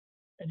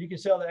 and you can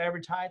see the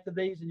average height of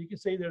these, and you can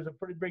see there's a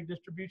pretty big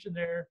distribution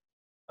there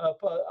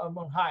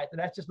on height, and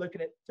that's just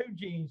looking at 2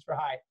 genes for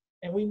height,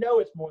 and we know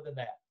it's more than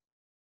that.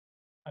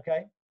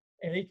 Okay,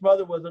 and each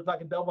mother was looked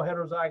like a double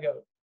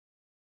heterozygote,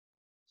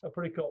 so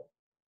pretty cool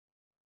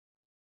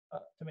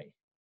to me.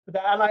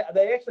 But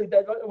they actually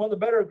one of the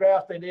better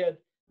graphs they did.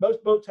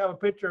 Most books have a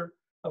picture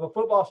of a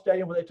football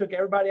stadium where they took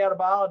everybody out of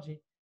biology,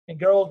 and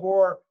girls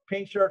wore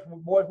pink shirts,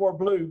 boys wore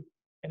blue,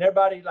 and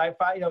everybody like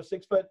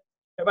 6 foot,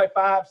 everybody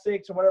 5,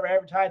 6 or whatever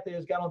average height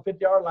is got on the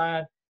 50-yard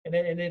line, and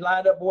they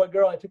lined up boy,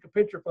 girl, and took a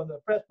picture from the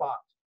press box,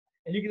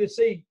 and you can just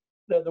see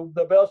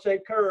the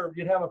bell-shaped curve.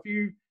 You'd have a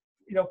few,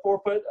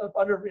 4 foot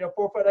under,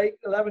 4'8",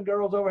 11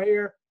 girls over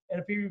here,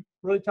 and a few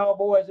really tall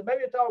boys, and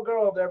maybe a tall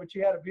girl over there, but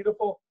you had a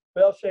beautiful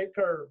bell-shaped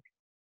curve.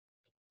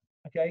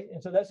 Okay,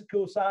 and so that's a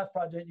cool science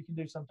project you can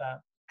do sometime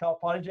called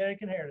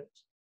polygenic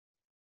inheritance.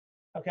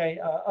 Okay,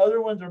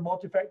 other ones are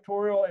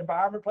multifactorial.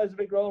 Environment plays a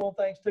big role on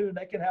things too, and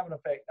they can have an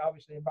effect.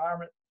 Obviously,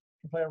 environment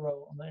can play a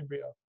role on the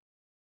embryo.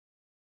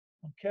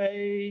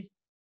 Okay,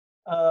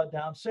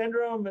 Down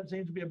syndrome, it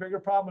seems to be a bigger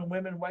problem in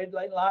women wait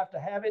late in life to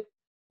have it.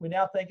 We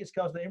now think it's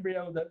because the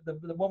embryo,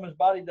 the woman's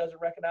body doesn't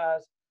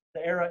recognize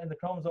the error in the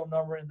chromosome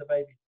number in the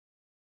baby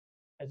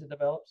as it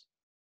develops.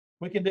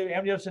 We can do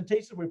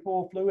amniocentesis. We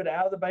pull fluid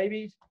out of the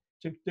babies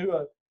to do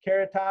a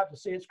karyotype to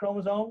see its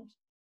chromosomes.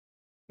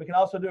 We can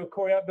also do a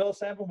chorion bill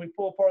sample. We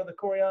pull part of the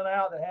chorion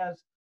out that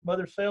has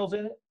mother cells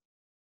in it.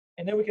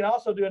 And then we can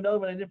also do another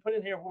one I didn't put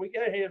in here. What we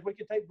get here is we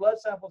can take blood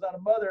samples out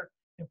of mother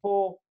and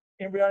pull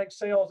embryonic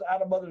cells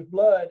out of mother's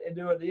blood and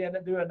do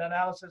an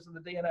analysis of the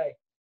DNA.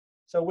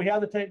 So we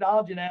have the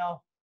technology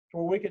now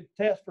where we could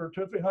test for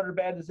 200 or 300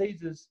 bad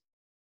diseases.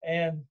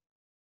 And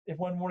if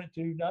one wanted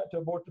to not to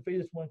abort the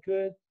fetus, one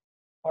could.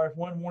 Or if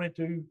one wanted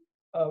to,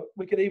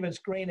 we could even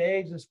screen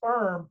eggs and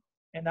sperm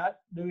and not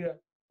do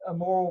a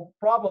moral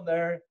problem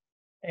there,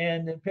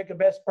 and then pick a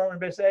best sperm and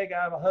best egg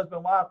out of a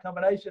husband-wife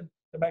combination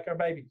to make our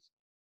babies.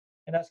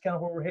 And that's kind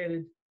of where we're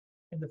headed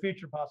in the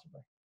future,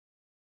 possibly.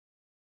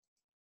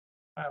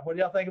 All right, what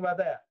do y'all think about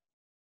that?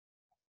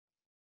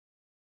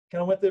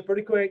 Kind of went through it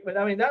pretty quick, but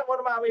I mean,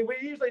 we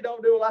usually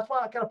don't do it. That's why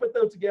I kind of put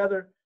those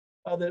together.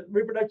 The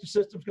reproductive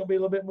system's going to be a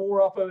little bit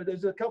more off of it.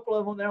 There's a couple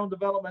of them there on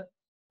development.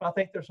 I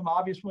think there's some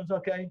obvious ones,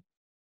 okay.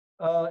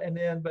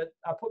 But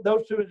I put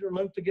those two are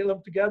linked to get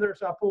them together.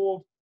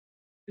 So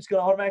it's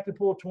going to automatically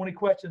pull 20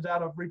 questions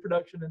out of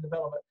reproduction and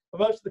development. But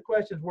most of the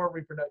questions were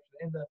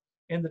reproduction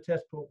in the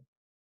test pool.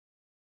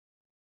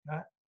 All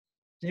right.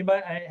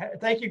 Anybody?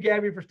 Thank you,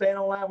 Gabby, for staying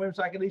online with me,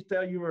 so I can at least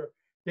tell you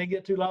didn't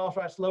get too lost.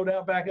 So I slowed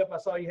down, back up. I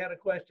saw you had a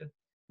question.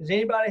 Does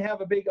anybody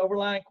have a big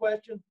overlying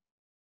question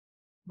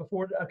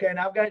before? Okay, and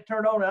I've got it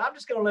turned on, and I'm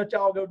just going to let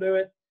y'all go do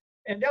it.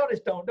 And y'all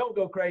just don't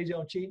go crazy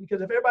on cheating,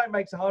 because if everybody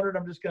makes 100,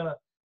 I'm just going to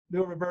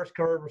do a reverse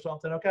curve or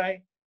something,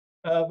 okay?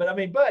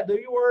 But do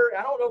your work.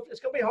 I don't know if it's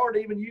going to be hard to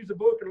even use a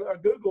book or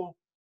Google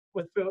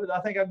with.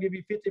 I think I'll give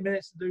you 50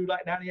 minutes to do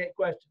like 98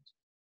 questions.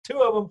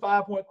 2 of them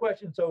 5-point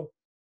questions. So,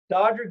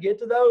 Dodger, get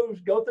to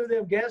those. Go through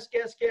them. Guess.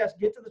 Get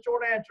to the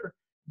short answer.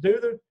 Do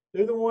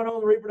the one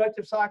on the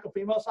reproductive cycle,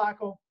 female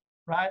cycle,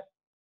 right?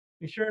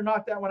 Be sure to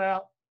knock that one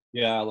out.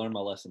 Yeah, I learned my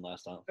lesson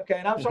last time. Okay,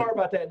 and I'm sorry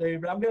about that,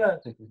 dude. But I'm gonna,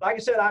 like I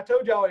said, I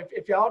told y'all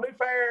if y'all do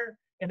fair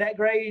in that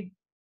grade.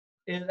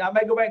 And I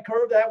may go back and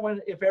curve that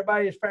one if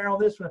everybody is fair on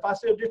this one. If I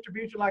see a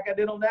distribution like I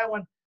did on that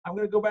one, I'm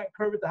going to go back and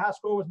curve it. The high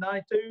score was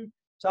 92,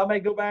 so I may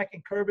go back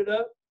and curve it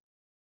up.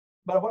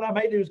 But what I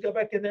may do is go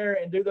back in there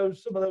and do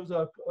some of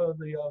those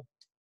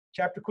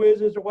chapter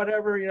quizzes or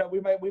whatever.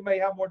 We may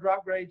have more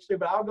drop grades too.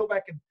 But I'll go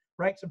back and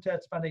rank some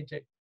tests if I need to.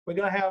 We're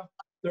going to have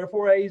 3 or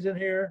 4 A's in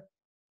here,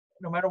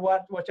 no matter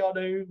what y'all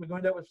do. We're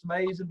going to end up with some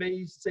A's and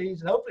B's, C's,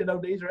 and hopefully no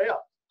D's or L's.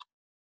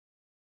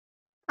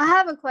 I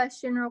have a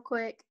question real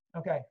quick.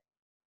 Okay.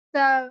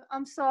 So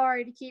I'm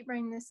sorry to keep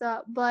bringing this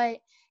up, but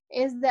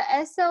is the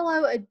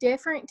SLO a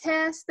different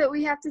test that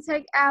we have to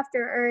take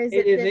after, or is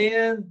it? It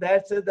is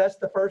That's it. That's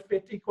the first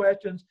 50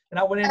 questions. And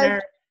I went in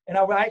there, and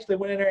I actually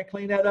went in there and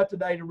cleaned that up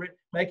today to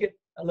make it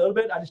a little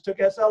bit. I just took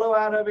SLO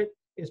out of it.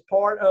 It's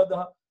part of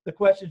the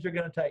questions you're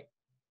going to take.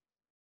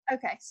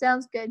 Okay,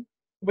 sounds good.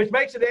 Which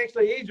makes it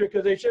actually easier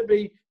because there should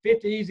be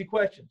 50 easy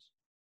questions.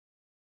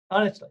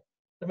 Honestly,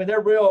 I mean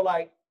they're real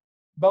like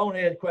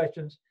bonehead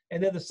questions.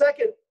 And then the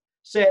second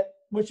set.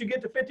 Once you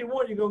get to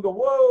 51, you're going to go,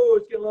 whoa,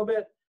 it's getting a little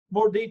bit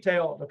more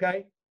detailed,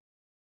 okay?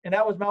 And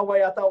that was my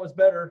way I thought was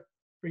better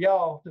for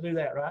y'all to do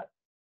that, right?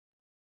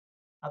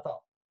 I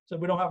thought. So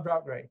we don't have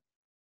drop grade.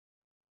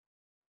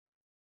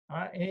 All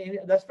right, and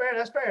that's fair,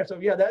 that's fair. So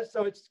yeah,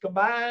 so it's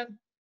combined,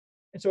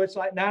 and so it's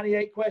like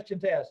 98 question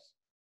tests.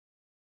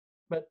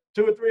 But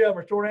 2 or 3 of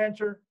them are short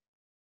answer,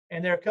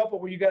 and there are a couple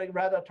where you got to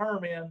write a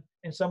term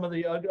in some of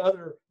the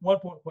other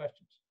 1-point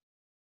questions.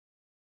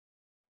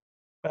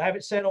 But I have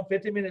it set on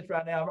 50 minutes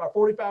right now, or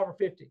 45 or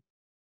 50.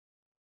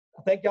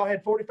 I think y'all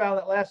had 45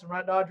 that last one,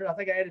 right, Dodger? I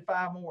think I added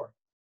 5 more.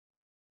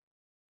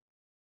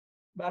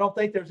 But I don't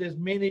think there's as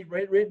many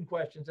written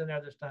questions in there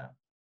this time.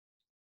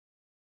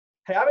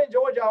 Hey, I've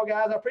enjoyed y'all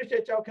guys. I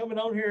appreciate y'all coming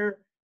on here.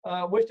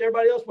 Wish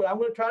everybody else would. I'm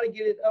going to try to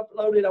get it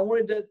uploaded.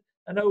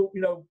 I know,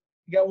 you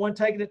got one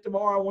taking it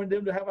tomorrow. I wanted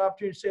them to have an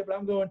opportunity to see it, but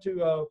I'm going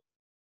to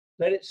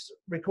let it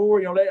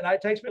record, and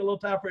it takes me a little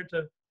time for it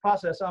to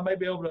process. So I may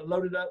be able to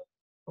load it up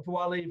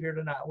before I leave here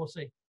tonight. We'll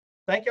see.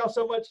 Thank y'all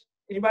so much.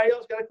 Anybody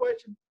else got a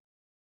question?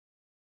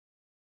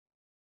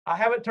 I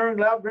haven't turned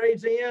lab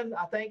grades in.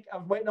 I think I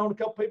was waiting on a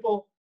couple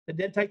people that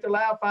didn't take their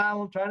lab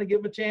final. I'm trying to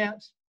give them a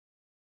chance.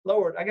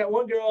 Lord, I got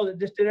one girl that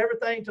just did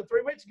everything until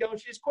 3 weeks ago,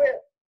 and she's quit.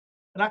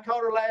 And I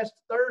called her last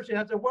Thursday,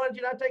 and I said, why did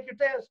you not take your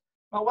test?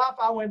 My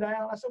Wi-Fi went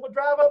down. I said, well,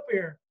 drive up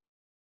here.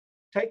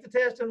 Take the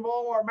test in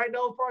Walmart,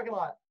 McDonald's parking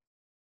lot.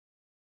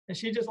 And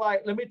she just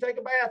like, let me take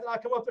a bath, and I'll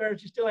come up there, and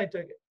she still ain't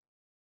took it.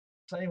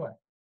 So anyway,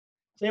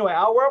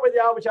 I'll work with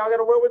y'all, but y'all got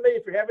to work with me.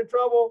 If you're having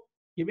trouble,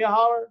 give me a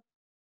holler.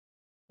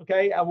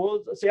 Okay, I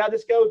will see how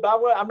this goes. But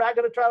I'm not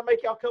going to try to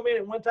make y'all come in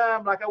at one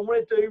time like I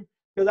wanted to,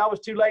 because I was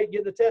too late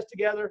getting the test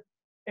together.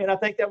 And I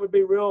think that would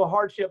be real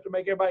hardship to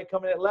make everybody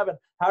come in at 11.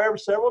 However,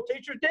 several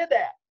teachers did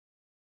that.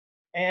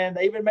 And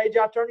they even made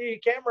y'all turn your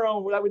camera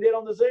on like we did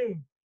on the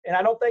Zoom. And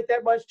I don't think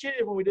that much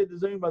cheated when we did the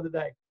Zoom the other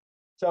day.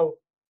 So,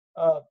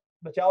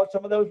 but y'all,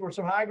 some of those were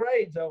some high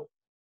grades.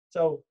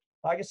 So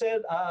like I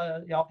said,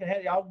 y'all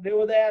can deal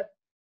with that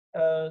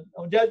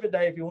on Judgment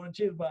Day if you want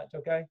to choose a bunch,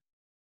 okay?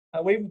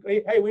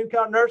 We've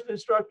got a nursing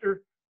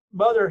instructor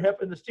mother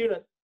helping the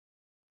student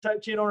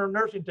cheat on her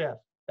nursing test.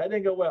 That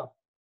didn't go well.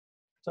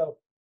 So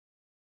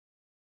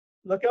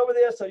look over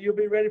this so you'll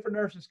be ready for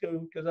nursing school,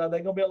 because there's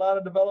going to be a lot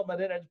of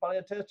development in it. There's probably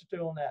a test or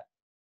two on that.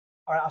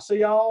 All right, I'll see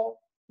y'all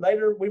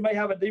later. We may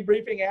have a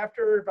debriefing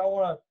after if y'all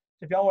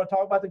want to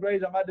talk about the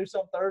grades. I might do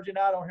something Thursday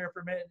night on here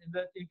for a minute, and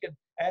that you can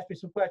ask me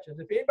some questions.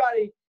 If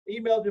anybody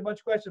emails me a bunch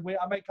of questions,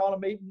 I may call a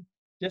meeting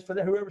just for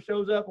whoever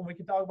shows up, and we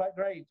can talk about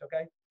grades,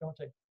 okay?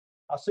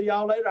 I'll see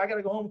y'all later. I got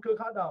to go home and cook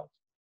hot dogs.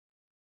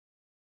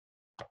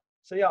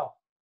 See y'all.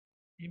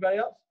 Anybody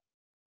else?